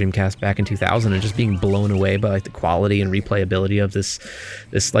buddy's Dreamcast back in 2000 and just being blown away by the quality and replayability of this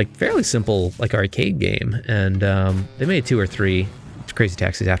fairly simple arcade game. And they made 2 or 3 Crazy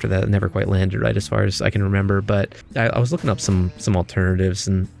Taxis after that. It never quite landed right as far as I can remember, but I was looking up some alternatives,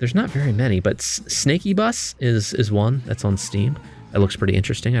 and there's not very many, but Snaky Bus is one that's on Steam. It looks pretty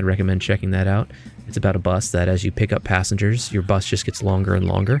interesting. I'd recommend checking that out. It's about a bus that as you pick up passengers, your bus just gets longer and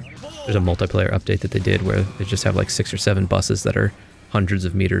longer. There's a multiplayer update that they did where they just have like 6 or 7 buses that are hundreds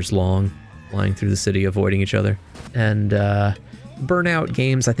of meters long, flying through the city, avoiding each other. And Burnout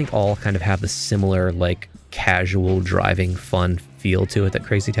games, I think all kind of have the similar like casual driving fun feel to it that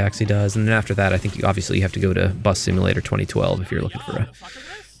Crazy Taxi does. And then after that, I think you obviously have to go to Bus Simulator 2012 if you're looking for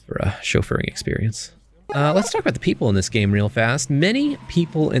a chauffeuring experience. Let's talk about the people in this game real fast. Many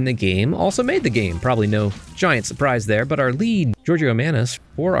people in the game also made the game. Probably no giant surprise there, but our lead, Giorgio Manis,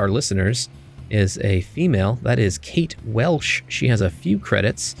 for our listeners, is a female. That is Kate Welsh. She has a few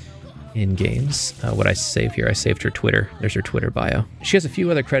credits in games. What I save here, I saved her Twitter. There's her Twitter bio. She has a few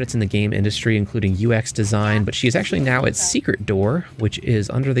other credits in the game industry, including UX design, but she is actually now at Secret Door, which is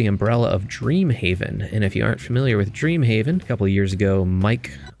under the umbrella of Dreamhaven. And if you aren't familiar with Dreamhaven, a couple of years ago,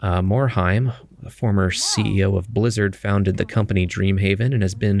 Mike Morhaime, the former CEO of Blizzard, founded the company Dreamhaven and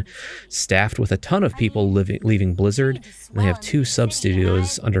has been staffed with a ton of people leaving Blizzard. And they have 2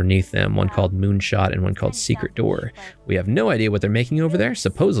 sub-studios underneath them, one called Moonshot and one called Secret Door. We have no idea what they're making over there.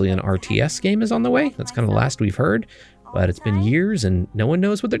 Supposedly an RTS game is on the way. That's kind of the last we've heard. But it's been years and no one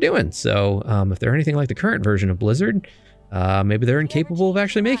knows what they're doing. So if they're anything like the current version of Blizzard, maybe they're incapable of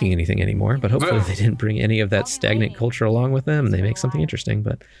actually making anything anymore, but hopefully they didn't bring any of that stagnant culture along with them and they make something interesting.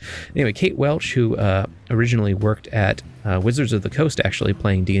 But anyway, Kate Welch, who originally worked at Wizards of the Coast, actually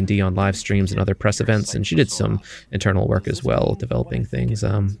playing D&D on live streams and other press events, and she did some internal work as well, developing things.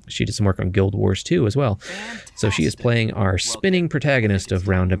 She did some work on Guild Wars 2 as well. So she is playing our spinning protagonist of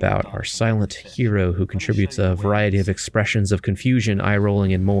Roundabout, our silent hero who contributes a variety of expressions of confusion,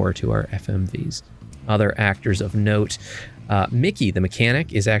 eye-rolling, and more to our FMVs. Other actors of note, Mickey the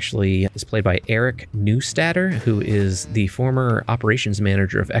mechanic is played by Eric Neustadter, who is the former operations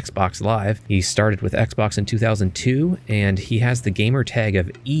manager of Xbox Live. He started with Xbox in 2002, and he has the gamer tag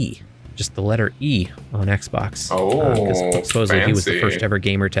of E, just the letter E on Xbox. Because supposedly fancy. He was the first ever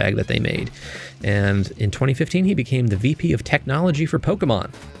gamer tag that they made. And in 2015, he became the VP of Technology for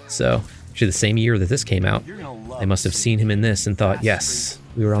Pokemon. So actually the same year that this came out, they must have seen him in this and thought, yes,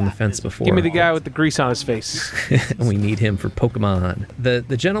 we were on the fence before. Give me the guy with the grease on his face. We need him for Pokemon.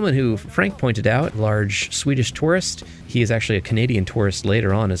 The gentleman who Frank pointed out, large Swedish tourist, he is actually a Canadian tourist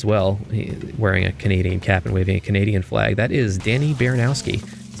later on as well, wearing a Canadian cap and waving a Canadian flag. That is Danny Baranowski,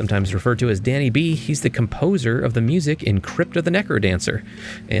 sometimes referred to as Danny B. He's the composer of the music in Crypt of the Necrodancer.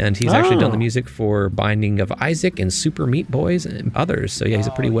 And he's actually done the music for Binding of Isaac and Super Meat Boys and others. So yeah, he's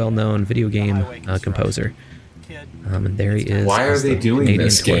a pretty well-known video game composer. And there he is. Why are they doing Canadian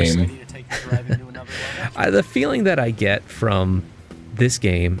this game? The feeling that I get from this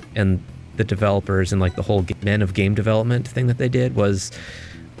game and the developers and like the whole men of game development thing that they did was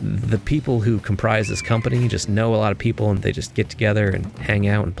the people who comprise this company just know a lot of people and they just get together and hang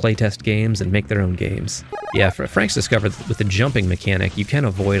out and play test games and make their own games. Yeah, Frank's discovered with the jumping mechanic, you can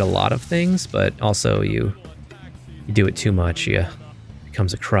avoid a lot of things, but also you do it too much, it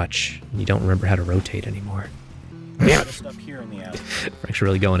becomes a crutch. You don't remember how to rotate anymore. Yeah. Frank's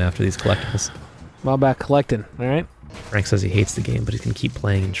really going after these collectibles. I'm all about collecting, all right? Frank says he hates the game, but he's going to keep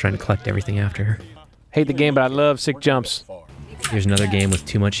playing and trying to collect everything after her. Hate the game, but I love sick jumps. Here's another game with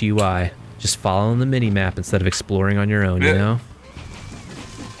too much UI. Just following the mini-map instead of exploring on your own, you know?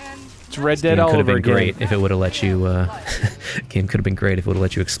 It's Red Dead all over again. Could have been great if it would have let you... game could have been great if it would have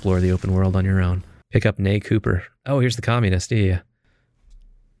let you explore the open world on your own. Pick up Nay Cooper. Oh, here's the communist, yeah.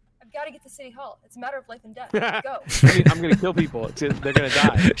 Got to get to City Hall. It's a matter of life and death. Go. I'm going to kill people. They're going to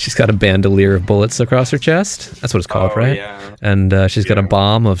die. She's got a bandolier of bullets across her chest. That's what it's called, right? Yeah. And she's got a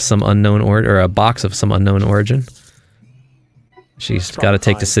bomb of some unknown or a box of some unknown origin. She's got to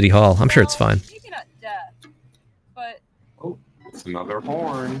take to City Hall. I'm sure it's fine. Maybe not death, but... Oh, it's another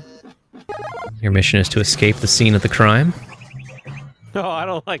horn. Your mission is to escape the scene of the crime. No, I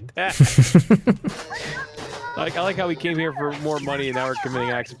don't like that. I like how we came here for more money and now we're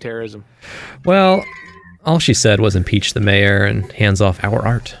committing acts of terrorism. Well, all she said was impeach the mayor and hands off our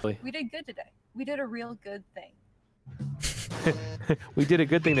art. We did good today. We did a real good thing. We did a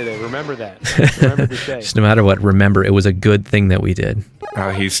good thing today. Remember that. Remember this day. Just no matter what, remember it was a good thing that we did. Oh,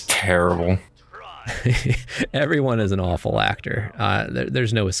 he's terrible. Everyone is an awful actor.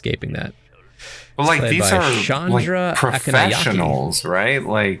 There's no escaping that. Well, like these are Chandra like professionals, right?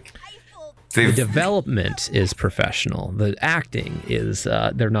 Like the development is professional. The acting is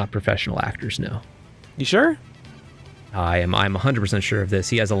they're not professional actors. No. You sure? I'm 100% sure of this.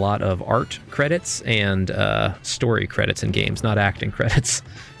 He has a lot of art credits and story credits in games, not acting credits.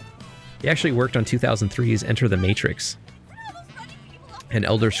 He actually worked on 2003's Enter the Matrix. and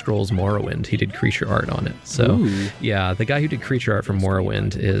Elder Scrolls Morrowind. He did creature art on it. So, yeah, the guy who did creature art for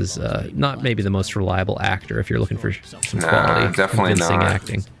Morrowind is not maybe the most reliable actor if you're looking for some quality, definitely convincing not.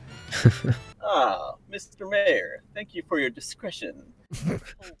 acting. Mr. Mayor, thank you for your discretion.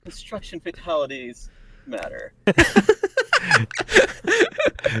 Construction fatalities matter.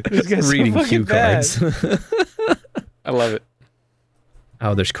 This guy's Reading so cue bad. cards. I love it.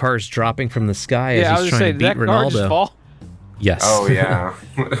 Oh, there's cars dropping from the sky Yeah, I as was he's trying to saying, beat did that car Ronaldo. just fall? Yes. Oh, yeah.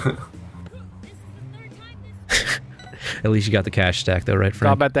 At least you got the cash stack, though, right, It's all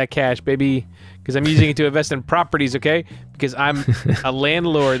Frank? about that cash, baby. Because I'm using it to invest in properties, okay? Because I'm a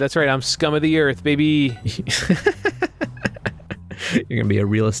landlord. That's right. I'm scum of the earth, baby. You're going to be a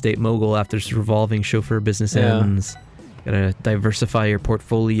real estate mogul after this revolving chauffeur business ends. Gotta diversify your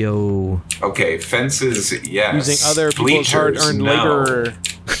portfolio. Okay, fences, yes. Using other people's Bleachers, hard-earned no. labor.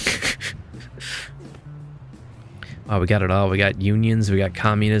 Oh, we got it all. We got unions. We got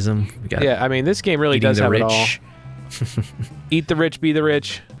communism. We got Yeah, I mean, this game really eating does the have rich. it all. Eat the rich, be the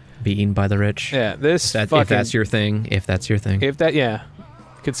rich. Be eaten by the rich. Yeah, this If fucking... that's your thing. If that's your thing. If that, yeah.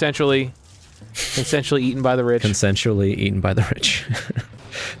 Consensually eaten by the rich. Consensually eaten by the rich.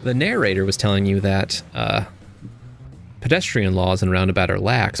 The narrator was telling you that pedestrian laws in Roundabout are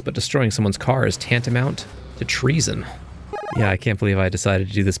lax, but destroying someone's car is tantamount to treason. Yeah, I can't believe I decided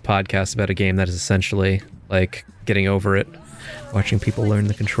to do this podcast about a game that is essentially like getting over it, watching people learn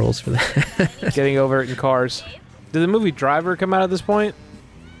the controls for that. Getting over it in cars. Did the movie Driver come out at this point?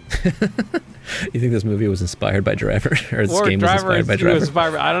 You think this movie was inspired by Driver? Or this Or game was inspired by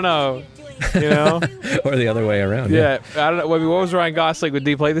Driver? I don't know. You know? Or the other way around. Yeah, I don't know. What was Ryan Gosling? Did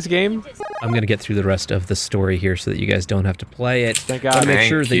he play this game? I'm going to get through the rest of the story here so that you guys don't have to play it. Thank I want God. to make Thank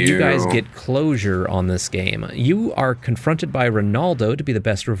sure that you guys you. get closure on this game. You are confronted by Ronaldo to be the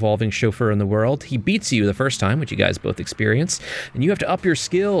best revolving chauffeur in the world. He beats you the first time, which you guys both experienced, and you have to up your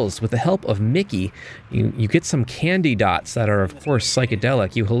skills with the help of Mickey. You get some candy dots that are, of course,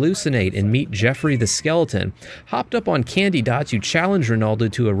 psychedelic. You hallucinate and meet Jeffrey the Skeleton. Hopped up on candy dots, you challenge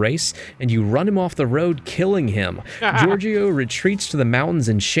Ronaldo to a race, and you run him off the road, killing him. Giorgio retreats to the mountains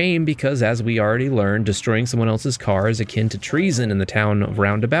in shame because, as we already learned, destroying someone else's car is akin to treason in the town of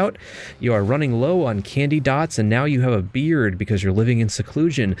Roundabout. You are running low on candy dots, and now you have a beard because you're living in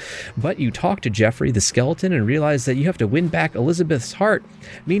seclusion. But you talk to Jeffrey the Skeleton and realize that you have to win back Elizabeth's heart.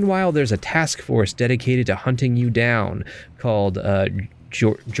 Meanwhile, there's a task force dedicated to hunting you down called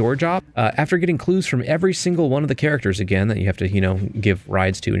Georgiop. After getting clues from every single one of the characters again that you have to, give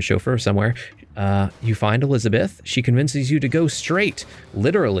rides to and chauffeur somewhere, you find Elizabeth. She convinces you to go straight,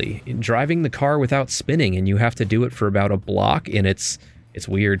 literally, driving the car without spinning, and you have to do it for about a block, and it's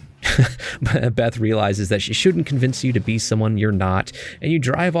weird. Beth realizes that she shouldn't convince you to be someone you're not, and you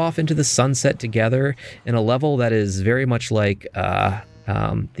drive off into the sunset together in a level that is very much like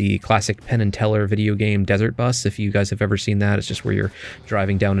the classic Penn and Teller video game Desert Bus. If you guys have ever seen that, it's just where you're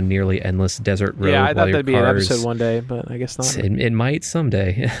driving down a nearly endless desert road. Yeah, I thought your that'd be an car's- episode one day, but I guess not. It might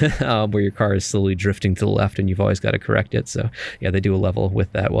someday, where your car is slowly drifting to the left and you've always got to correct it. So yeah, they do a level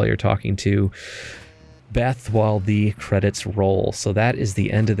with that while you're talking to Beth while the credits roll. So that is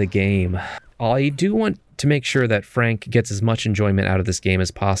the end of the game. I do want to make sure that Frank gets as much enjoyment out of this game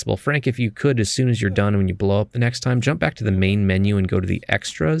as possible. Frank, if you could, as soon as you're done, when you blow up the next time, jump back to the main menu and go to the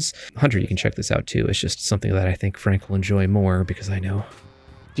extras. Hunter, you can check this out too. It's just something that I think Frank will enjoy more because I know.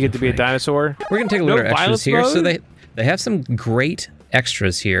 You get to be a dinosaur? We're going to take a look No at our extras violence here. So mode? they have some great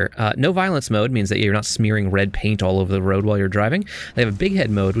extras here. No violence mode means that you're not smearing red paint all over the road while you're driving. They have a big head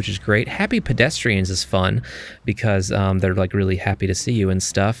mode, which is great. Happy pedestrians is fun because they're like really happy to see you and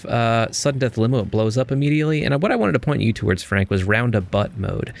stuff. Sudden death limo, it blows up immediately. And what I wanted to point you towards, Frank, was roundabout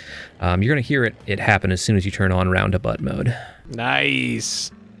mode. You're going to hear it happen as soon as you turn on roundabout mode.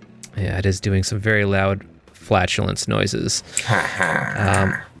 Nice. Yeah, it is doing some very loud flatulence noises.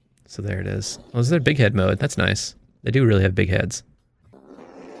 So there it is. Oh, is there big head mode? That's nice. They do really have big heads.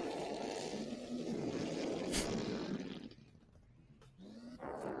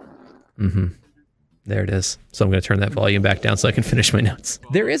 There it is. So I'm going to turn that volume back down so I can finish my notes.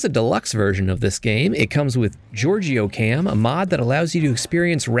 There is a deluxe version of this game. It comes with Giorgio Cam, a mod that allows you to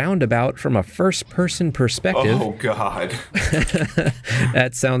experience Roundabout from a first-person perspective. Oh, God.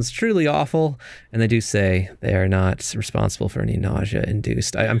 That sounds truly awful. And they do say they are not responsible for any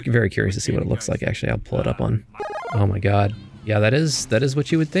nausea-induced. I'm very curious to see what it looks like, actually. I'll pull it up on... Oh, my God. Yeah, that is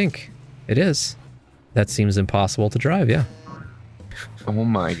what you would think. It is. That seems impossible to drive, yeah. Oh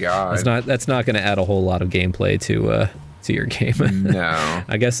my God. That's not going to add a whole lot of gameplay to your game. No.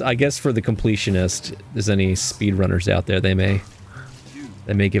 I guess for the completionist, if there's any speedrunners out there, they may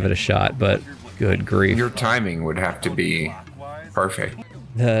give it a shot, but good grief. Your timing would have to be Perfect.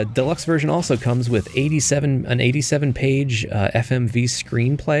 The deluxe version also comes with an 87-page FMV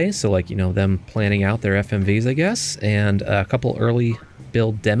screenplay, so like, them planning out their FMVs, I guess, and a couple early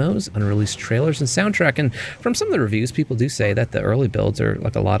build demos, unreleased trailers, and soundtrack. And from some of the reviews, people do say that the early builds are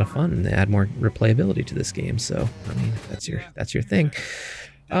like a lot of fun and they add more replayability to this game. So, I mean, if that's your thing.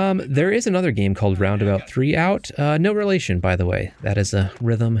 There is another game called Roundabout 3 out. No relation, by the way. That is a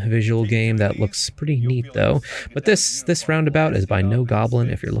rhythm visual game that looks pretty neat, though. But this Roundabout is by No Goblin.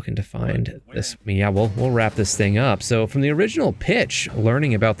 If you're looking to find this, we'll wrap this thing up. So from the original pitch,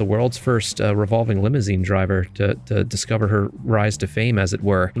 learning about the world's first revolving limousine driver to discover her rise to fame, as it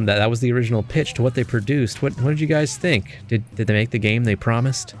were. That was the original pitch to what they produced. What did you guys think? Did they make the game they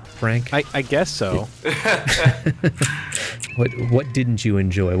promised, Frank? I guess so. What didn't you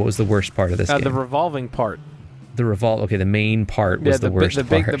enjoy? What was the worst part of this game? The revolving part. Okay, the main part was the worst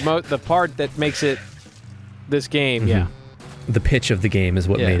part. The part that makes it this game, yeah. The pitch of the game is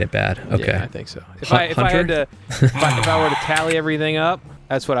what made it bad. Okay. Yeah, I think so. If I were to tally everything up,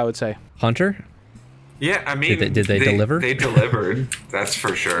 that's what I would say. Hunter? Yeah, I mean, did they deliver? They delivered, that's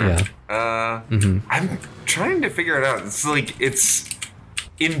for sure. Yeah. I'm trying to figure it out. It's like, it's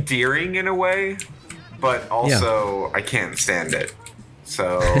endearing in a way, but also I can't stand it.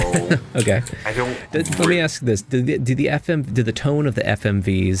 So okay, I don't. Let me ask this: Did the tone of the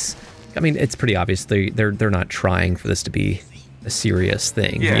FMVs? I mean, it's pretty obvious they're not trying for this to be a serious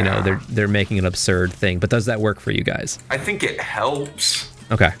thing. Yeah. They're making an absurd thing. But does that work for you guys? I think it helps.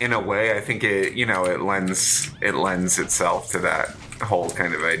 Okay. In a way, I think it lends itself to that whole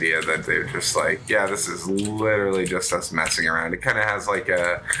kind of idea that they're just like, yeah, this is literally just us messing around. It kind of has like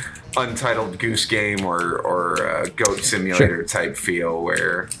a Untitled Goose Game or a Goat Simulator type feel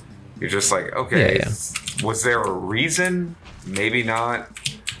where you're just like, okay, was there a reason? Maybe not.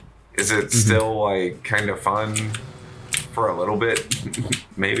 Is it still like kind of fun for a little bit?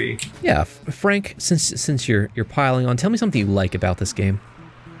 Maybe. Yeah, Frank, since you're piling on, tell me something you like about this game.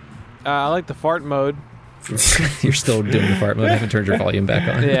 I like the fart mode. You're still doing the fart mode. I haven't turned your volume back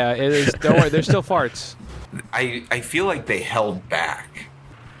on. Yeah, it is. Don't worry, there's still farts. I feel like they held back.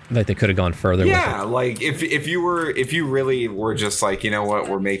 Like they could have gone further with it. Yeah, like if you really were just like, you know what,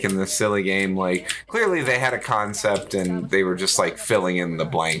 we're making this silly game, like clearly they had a concept and they were just like filling in the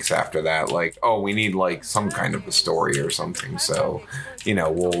blanks after that. Like, oh, we need like some kind of a story or something. So,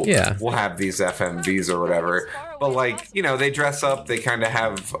 we'll have these FMVs or whatever. But like, they dress up, they kind of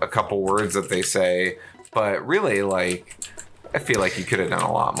have a couple words that they say, but really like I feel like you could have done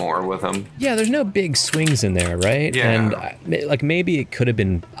a lot more with them. Yeah, there's no big swings in there, right? Yeah. And like maybe it could have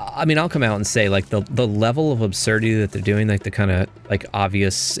been. I mean, I'll come out and say like the level of absurdity that they're doing, like the kind of like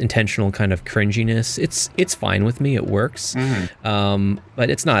obvious intentional kind of cringiness. It's fine with me. It works. But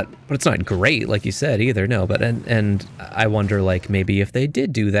it's not great, like you said either. No, but and I wonder like maybe if they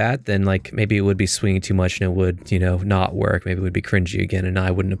did do that, then like maybe it would be swinging too much and it would not work. Maybe it would be cringy again, and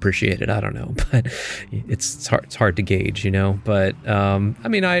I wouldn't appreciate it. I don't know, but it's hard to gauge, But I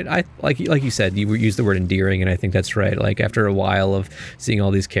mean, I like you said, you used the word endearing, and I think that's right. Like after a while of seeing all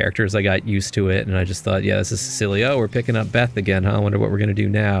these characters, I got used to it, and I just thought, yeah, this is silly. Oh, we're picking up Beth again, huh? I wonder what we're gonna do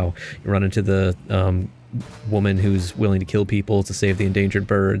now. You run into the woman who's willing to kill people to save the endangered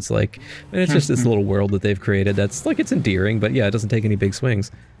birds. Like, and it's just this little world that they've created. That's like, it's endearing, but yeah, it doesn't take any big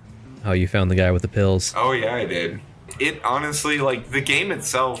swings. Oh, you found the guy with the pills. Oh yeah, I did. It honestly, like the game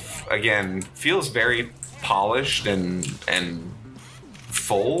itself, again, feels very polished and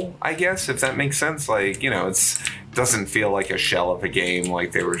full, I guess, if that makes sense. Like, it doesn't feel like a shell of a game,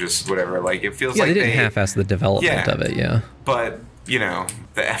 like they were just whatever. Like it feels like they didn't half-ass the development of it. Yeah, but the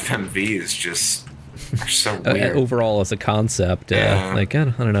FMVs just are so weird. Overall, as a concept, like I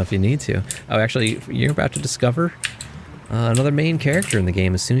don't know if you need to. Oh, actually, you're about to discover another main character in the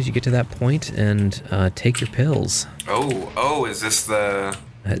game as soon as you get to that point and take your pills. Oh, is this the...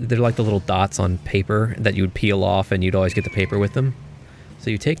 They're like the little dots on paper that you would peel off, and you'd always get the paper with them. So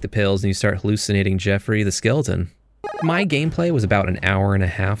you take the pills and you start hallucinating Jeffrey the skeleton. My gameplay was about an hour and a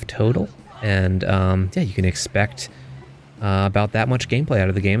half total, and you can expect about that much gameplay out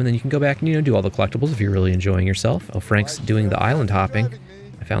of the game, and then you can go back and do all the collectibles if you're really enjoying yourself. Oh, Frank's doing the island hopping.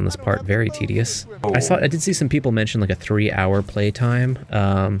 I found this part very tedious. I did see some people mention like a 3-hour playtime.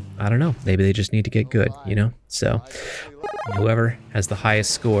 I don't know. Maybe they just need to get good, So whoever has the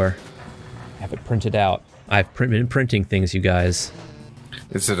highest score, have it printed out. I've been printing things, you guys.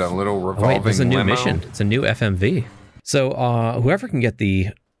 Is it a little revolving it's a new limo? mission. It's a new FMV. So whoever can get the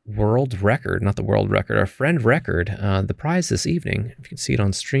world record, not the world record, our friend record, the prize this evening, if you can see it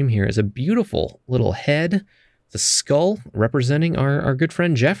on stream here, is a beautiful little head. The skull representing our good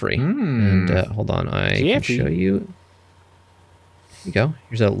friend Jeffrey. And hold on, I can show you. you go.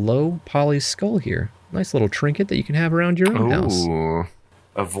 Here's a low poly skull here. Nice little trinket that you can have around your own house.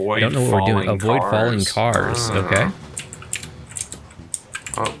 Avoid. I don't know what we're doing. Avoid falling cars. Okay.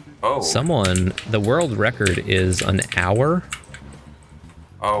 Someone. The world record is an hour.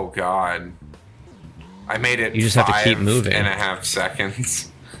 Oh God. I made it. You just have to keep moving. 5.5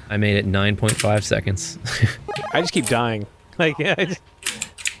 seconds. I made it 9.5 seconds. I just keep dying. Like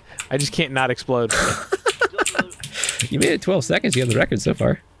I just can't not explode. You made it 12 seconds. You have the record so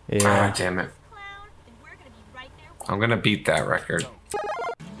far. Yeah. Ah, damn it. I'm gonna beat that record.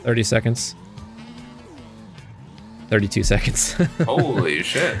 30 seconds. 32 seconds. Holy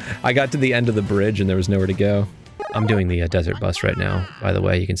shit. I got to the end of the bridge and there was nowhere to go. I'm doing the desert bus right now. By the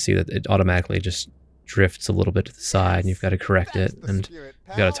way, you can see that it automatically just drifts a little bit to the side and you've got to correct it. And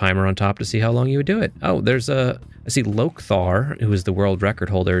you've got a timer on top to see how long you would do it. Oh, I see Lokthar, who is the world record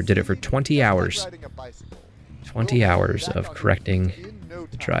holder, did it for 20 hours. 20 hours of correcting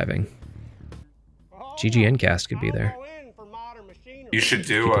the driving. GGNcast could be there. You should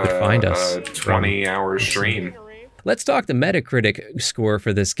do a 20-hour stream. Let's talk the Metacritic score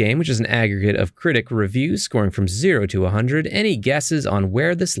for this game, which is an aggregate of critic reviews scoring from 0 to 100. Any guesses on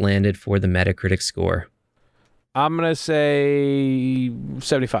where this landed for the Metacritic score? I'm going to say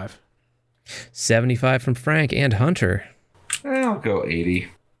 75. 75 from Frank and Hunter. I'll go 80.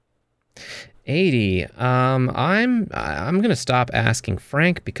 80. I'm gonna stop asking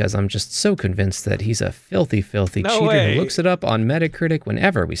Frank because I'm just so convinced that he's a filthy cheater who looks it up on Metacritic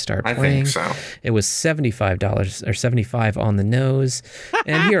whenever we start playing. I think so. It was $75 or 75 on the nose.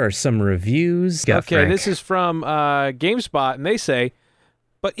 And here are some reviews. Okay, Frank. This is from GameSpot, and they say,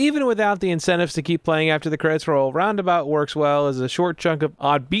 but even without the incentives to keep playing after the credits roll, Roundabout works well as a short chunk of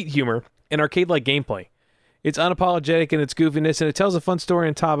odd beat humor and arcade-like gameplay. It's unapologetic in its goofiness, and it tells a fun story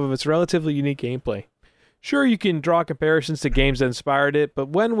on top of its relatively unique gameplay. Sure, you can draw comparisons to games that inspired it, but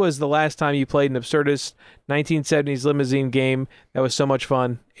when was the last time you played an absurdist 1970s limousine game that was so much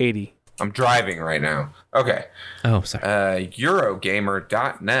fun? 80. I'm driving right now. Okay. Oh, sorry.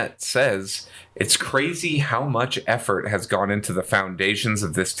 Eurogamer.net says, it's crazy how much effort has gone into the foundations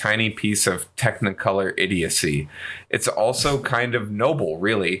of this tiny piece of Technicolor idiocy. It's also kind of noble,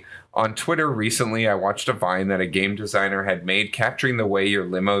 really. On Twitter recently, I watched a Vine that a game designer had made capturing the way your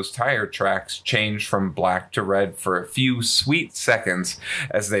limo's tire tracks change from black to red for a few sweet seconds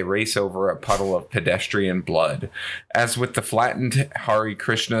as they race over a puddle of pedestrian blood. As with the flattened Hare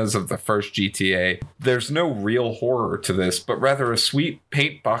Krishnas of the first GTA, there's no real horror to this, but rather a sweet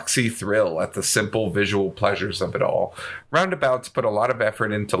paint-boxy thrill at the simple visual pleasures of it all. Roundabouts put a lot of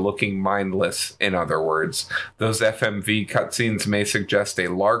effort into looking mindless, in other words. Those FMV cutscenes may suggest a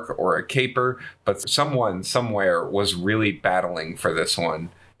lark or a caper, but someone somewhere was really battling for this one.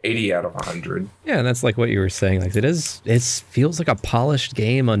 80 out of 100. Yeah, and that's like what you were saying. Like it feels like a polished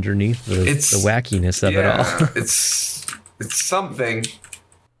game underneath the wackiness of it all. it's something.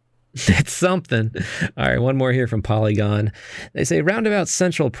 It's something. All right, one more here from Polygon. They say Roundabout's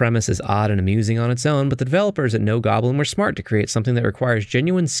central premise is odd and amusing on its own, but the developers at No Goblin were smart to create something that requires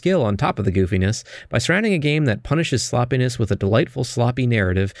genuine skill on top of the goofiness. By surrounding a game that punishes sloppiness with a delightful sloppy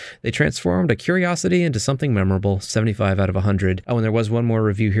narrative, they transformed a curiosity into something memorable. 75 out of 100. Oh, and there was one more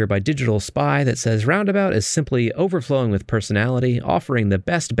review here by Digital Spy that says Roundabout is simply overflowing with personality, offering the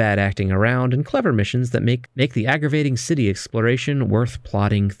best bad acting around and clever missions that make the aggravating city exploration worth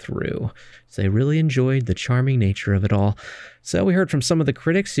plodding through. So they really enjoyed the charming nature of it all. So we heard from some of the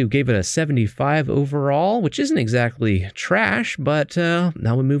critics who gave it a 75 overall, which isn't exactly trash, but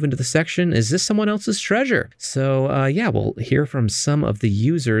now we move into the section, is this someone else's treasure? So yeah, we'll hear from some of the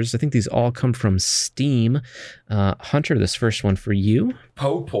users. I think these all come from Steam. Hunter, this first one for you.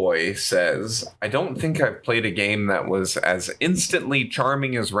 Popoi says, I don't think I've played a game that was as instantly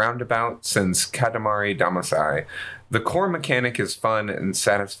charming as Roundabout since Katamari Damacy. The core mechanic is fun and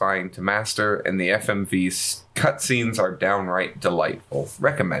satisfying to master, and the FMV cutscenes are downright delightful.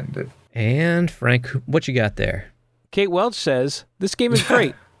 Recommended. And Frank, what you got there? Kate Welch says, this game is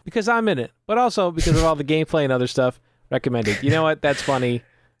great because I'm in it, but also because of all the gameplay and other stuff. Recommended. You know what? That's funny.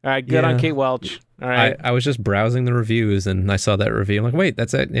 All right, good on Kate Welch. All right. I was just browsing the reviews and I saw that review. I'm like, wait,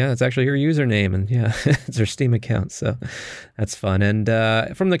 that's it. Yeah, that's actually her username. And yeah, it's her Steam account. So that's fun. And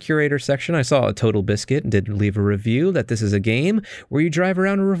from the curator section, I saw a Total Biscuit did leave a review that this is a game where you drive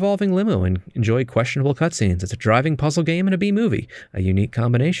around a revolving limo and enjoy questionable cutscenes. It's a driving puzzle game and a B movie, a unique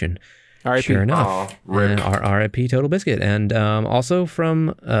combination. R.I.P. Sure enough. R.I.P. Total Biscuit. And also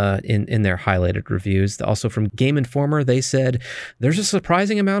from, in their highlighted reviews, also from Game Informer, they said, there's a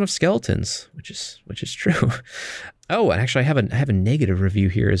surprising amount of skeletons, which is true. Oh, and actually, I have a negative review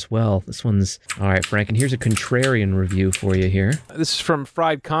here as well. This one's all right, Frank. And here's a contrarian review for you here. This is from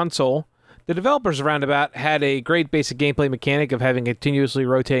Fried Console. The developers of Roundabout had a great basic gameplay mechanic of having a continuously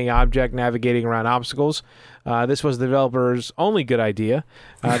rotating object navigating around obstacles. This was the developers' only good idea.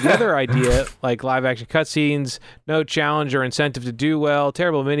 The other idea, like live-action cutscenes, no challenge or incentive to do well,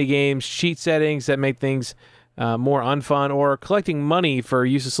 terrible minigames, cheat settings that make things more unfun, or collecting money for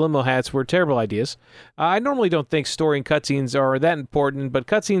useless limo hats were terrible ideas. I normally don't think story and cutscenes are that important, but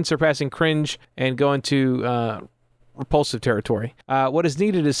cutscenes surpassing cringe and go into repulsive territory. What is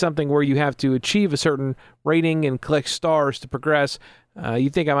needed is something where you have to achieve a certain rating and collect stars to progress. You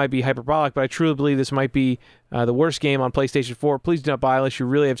think I might be hyperbolic, but I truly believe this might be the worst game on PlayStation 4. Please do not buy unless you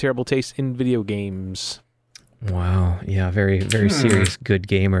really have terrible taste in video games. Wow. Yeah, very, very serious good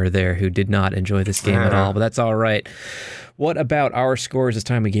gamer there who did not enjoy this game at all, but that's all right. What about our scores? It's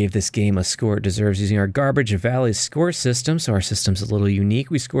time we gave this game a score it deserves using our Garbage Valley score system. So our system's a little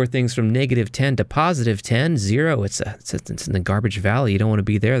unique. We score things from -10 to +10. 0, it's in the Garbage Valley. You don't want to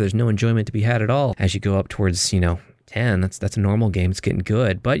be there. There's no enjoyment to be had at all. As you go up towards, 10, that's a normal game. It's getting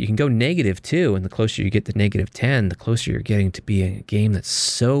good. But you can go -2, and the closer you get to -10, the closer you're getting to be a game that's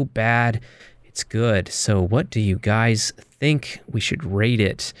so bad it's good. So what do you guys think we should rate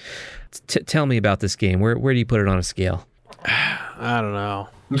it? Tell me about this game. Where do you put it on a scale? I don't know.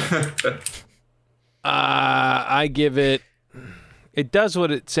 I give it does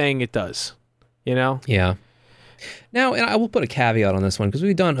what it's saying it does, Yeah. Now, and I will put a caveat on this one because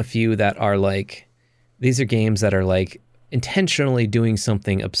we've done a few that are like, these are games that are like intentionally doing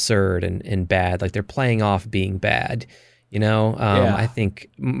something absurd and bad. Like they're playing off being bad. I think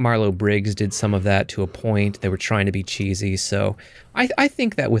Marlo Briggs did some of that to a point. They were trying to be cheesy. So I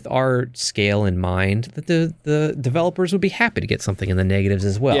think that with our scale in mind, that the developers would be happy to get something in the negatives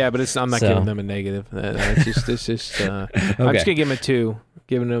as well. Yeah, but I'm not giving them a negative. It's just okay. I'm just going to give them a 2.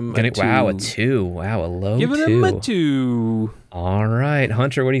 Giving them a 2. Wow, a 2. Wow, a low 2. Giving them a 2. All right.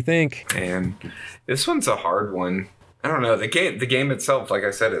 Hunter, what do you think? Man, this one's a hard one. I don't know. The game itself, like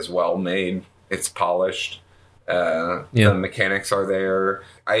I said, is well made. It's polished. The mechanics are there.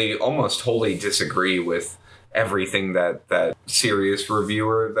 I almost wholly disagree with everything that serious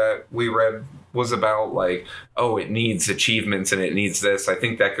reviewer that we read was about. Like, oh, it needs achievements and it needs this. I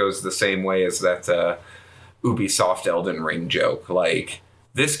think that goes the same way as that Ubisoft Elden Ring joke. Like,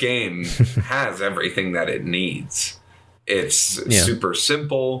 this game has everything that it needs. It's super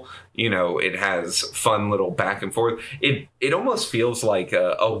simple. It has fun little back and forth. It almost feels like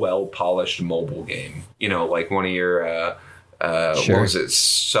a well-polished mobile game. Like one of your, what was it,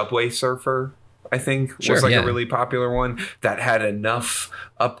 Subway Surfer, I think, was like a really popular one that had enough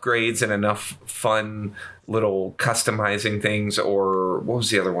upgrades and enough fun little customizing things. Or what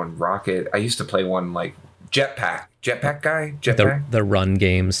was the other one? Rocket. I used to play one like Jetpack guy? Jetpack? The run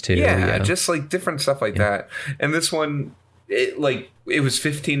games too. Yeah, just like different stuff like that. And this one, it was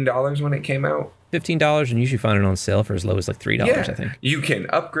 $15 when it came out. $15, and you usually find it on sale for as low as like $3, I think. You can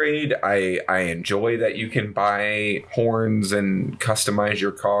upgrade. I enjoy that you can buy horns and customize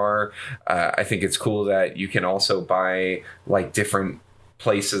your car. I think it's cool that you can also buy like different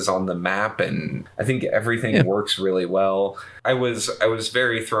places on the map, and I think everything works really well. I was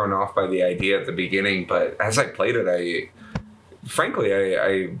very thrown off by the idea at the beginning, but as I played it, I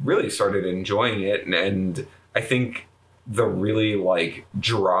really started enjoying it, and I think the really like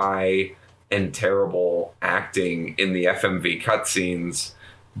dry and terrible acting in the FMV cutscenes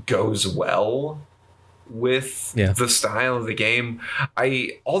goes well with the style of the game.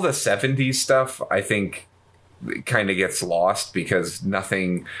 All the 70s stuff, I think, kind of gets lost because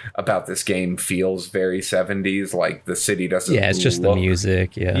nothing about this game feels very 70s. Like the city doesn't. Yeah, it's just the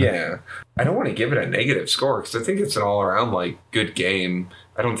music. Yeah. I don't want to give it a negative score because I think it's an all around like good game.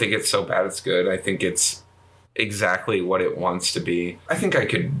 I don't think it's so bad it's good. I think it's exactly what it wants to be. I think I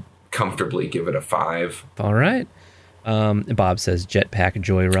could comfortably give it a 5. All right. Bob says Jetpack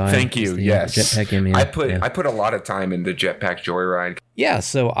Joyride. Thank you. Yes. Jetpack game. I put a lot of time into Jetpack Joyride. Yeah,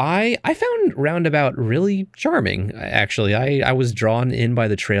 so I found Roundabout really charming, actually. I was drawn in by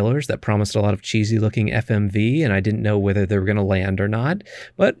the trailers that promised a lot of cheesy-looking FMV, and I didn't know whether they were going to land or not.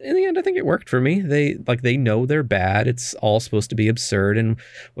 But in the end, I think it worked for me. They know they're bad. It's all supposed to be absurd. And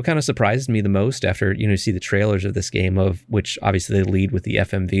what kind of surprised me the most after, you see the trailers of this game, of which obviously they lead with the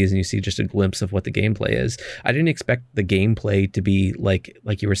FMVs, and you see just a glimpse of what the gameplay is. I didn't expect the gameplay to be like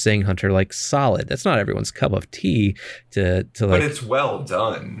you were saying, Hunter, like solid. That's not everyone's cup of tea to like. But it's well well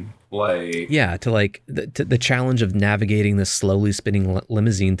done. Like, yeah, to like the challenge of navigating this slowly spinning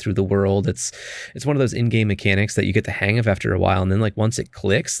limousine through the world. It's one of those in-game mechanics that you get the hang of after a while, and then like once it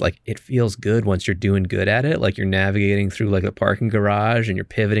clicks, like it feels good once you're doing good at it. Like you're navigating through like a parking garage and you're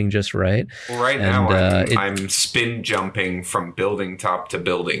pivoting just right. Well, right now I'm spin jumping from building top to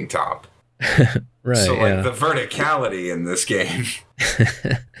building top. Right. So like the verticality in this game.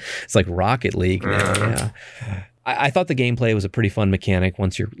 It's like Rocket League now. Yeah. I thought the gameplay was a pretty fun mechanic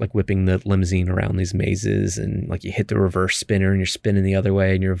once you're like whipping the limousine around these mazes and like you hit the reverse spinner and you're spinning the other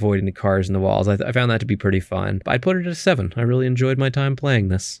way and you're avoiding the cars and the walls. I found that to be pretty fun. But I'd put it at a 7. I really enjoyed my time playing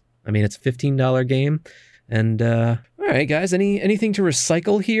this. I mean, it's a $15 game. And all right, guys, anything to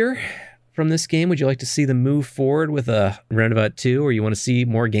recycle here from this game? Would you like to see them move forward with a Roundabout 2, or you want to see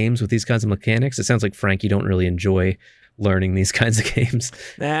more games with these kinds of mechanics? It sounds like, Frank, you don't really enjoy learning these kinds of games.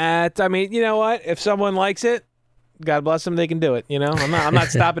 I mean, you know what? If someone likes it, God bless them, they can do it. You know, I'm not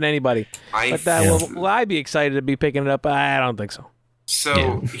stopping anybody. Will I be excited to be picking it up? I don't think so.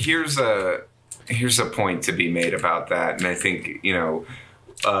 So here's a point to be made about that, and I think, you know,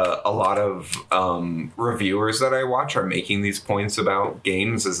 a lot of reviewers that I watch are making these points about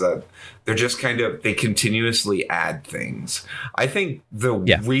games, is that they're just they continuously add things. I think the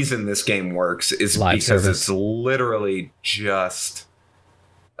reason this game works is because it's literally just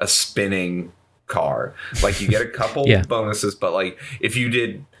a spinning car. Like you get a couple bonuses, but like if you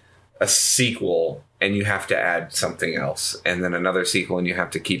did a sequel and you have to add something else, and then another sequel and you have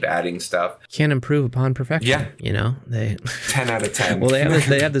to keep adding stuff, can't improve upon perfection. Yeah, you know, they 10 out of 10. Well,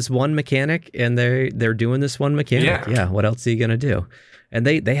 they have this one mechanic, and they're doing this one mechanic. Yeah, what else are you gonna do? And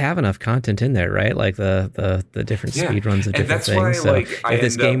they have enough content in there, right? Like the different speed runs of different things. So if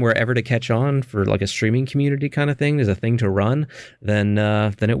this game were ever to catch on for like a streaming community kind of thing, as a thing to run, then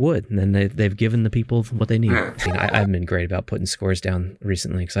it would. And then they've given the people what they need. I haven't been great about putting scores down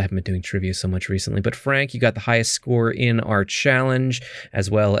recently because I haven't been doing trivia so much recently. But Frank, you got the highest score in our challenge, as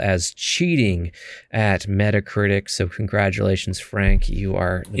well as cheating at Metacritic. So congratulations, Frank. You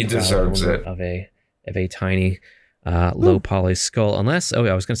are the deserves it of a tiny low poly skull, unless I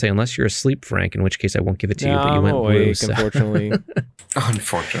was going to say unless you're asleep, Frank, in which case I won't give it to you, but you went blue, so.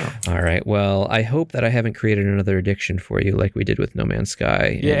 Unfortunately. All right, well, I hope that I haven't created another addiction for you like we did with No Man's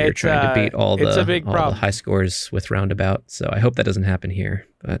Sky, and you're trying to beat all the high scores with Roundabout, so I hope that doesn't happen here.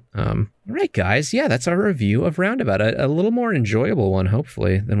 But all right, guys, that's our review of Roundabout, a little more enjoyable one,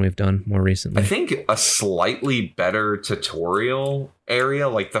 hopefully, than we've done more recently. I think a slightly better tutorial area,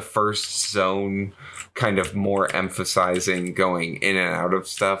 like the first zone, kind of more emphasizing going in and out of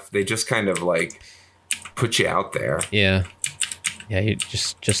stuff. They just kind of like put you out there. Yeah, you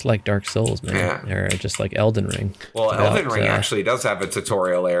just like Dark Souls, man. Or just like Elden Ring. Well, Elden Ring actually does have a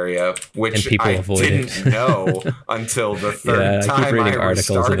tutorial area, which I didn't know until the third time I keep reading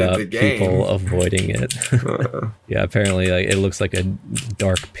articles about the game. People avoiding it. Yeah, apparently like, it looks like a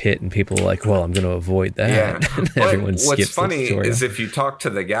dark pit, and people are like, well, I'm going to avoid that. Yeah. Everyone skips what's funny the tutorial. is if you talk to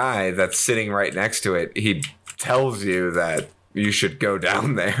the guy that's sitting right next to it, he tells you that you should go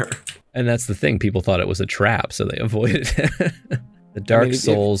down there. And that's the thing. People thought it was a trap, so they avoided it. The Dark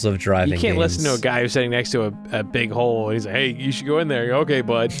Souls of driving. You can't games. listen to a guy who's sitting next to a big hole, and he's like, "Hey, you should go in there." Okay,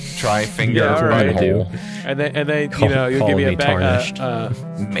 bud. Try finger butthole. And then you'll give me a back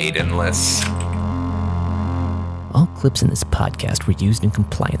maidenless. All clips in this podcast were used in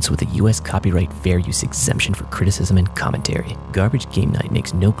compliance with the U.S. Copyright Fair Use Exemption for criticism and commentary. Garbage Game Night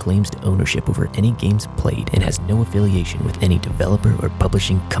makes no claims to ownership over any games played and has no affiliation with any developer or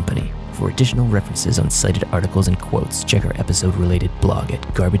publishing company. For additional references on cited articles and quotes, check our episode-related blog at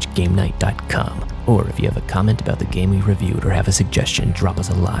garbagegamenight.com. Or if you have a comment about the game we reviewed or have a suggestion, drop us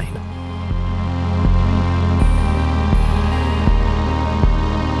a line.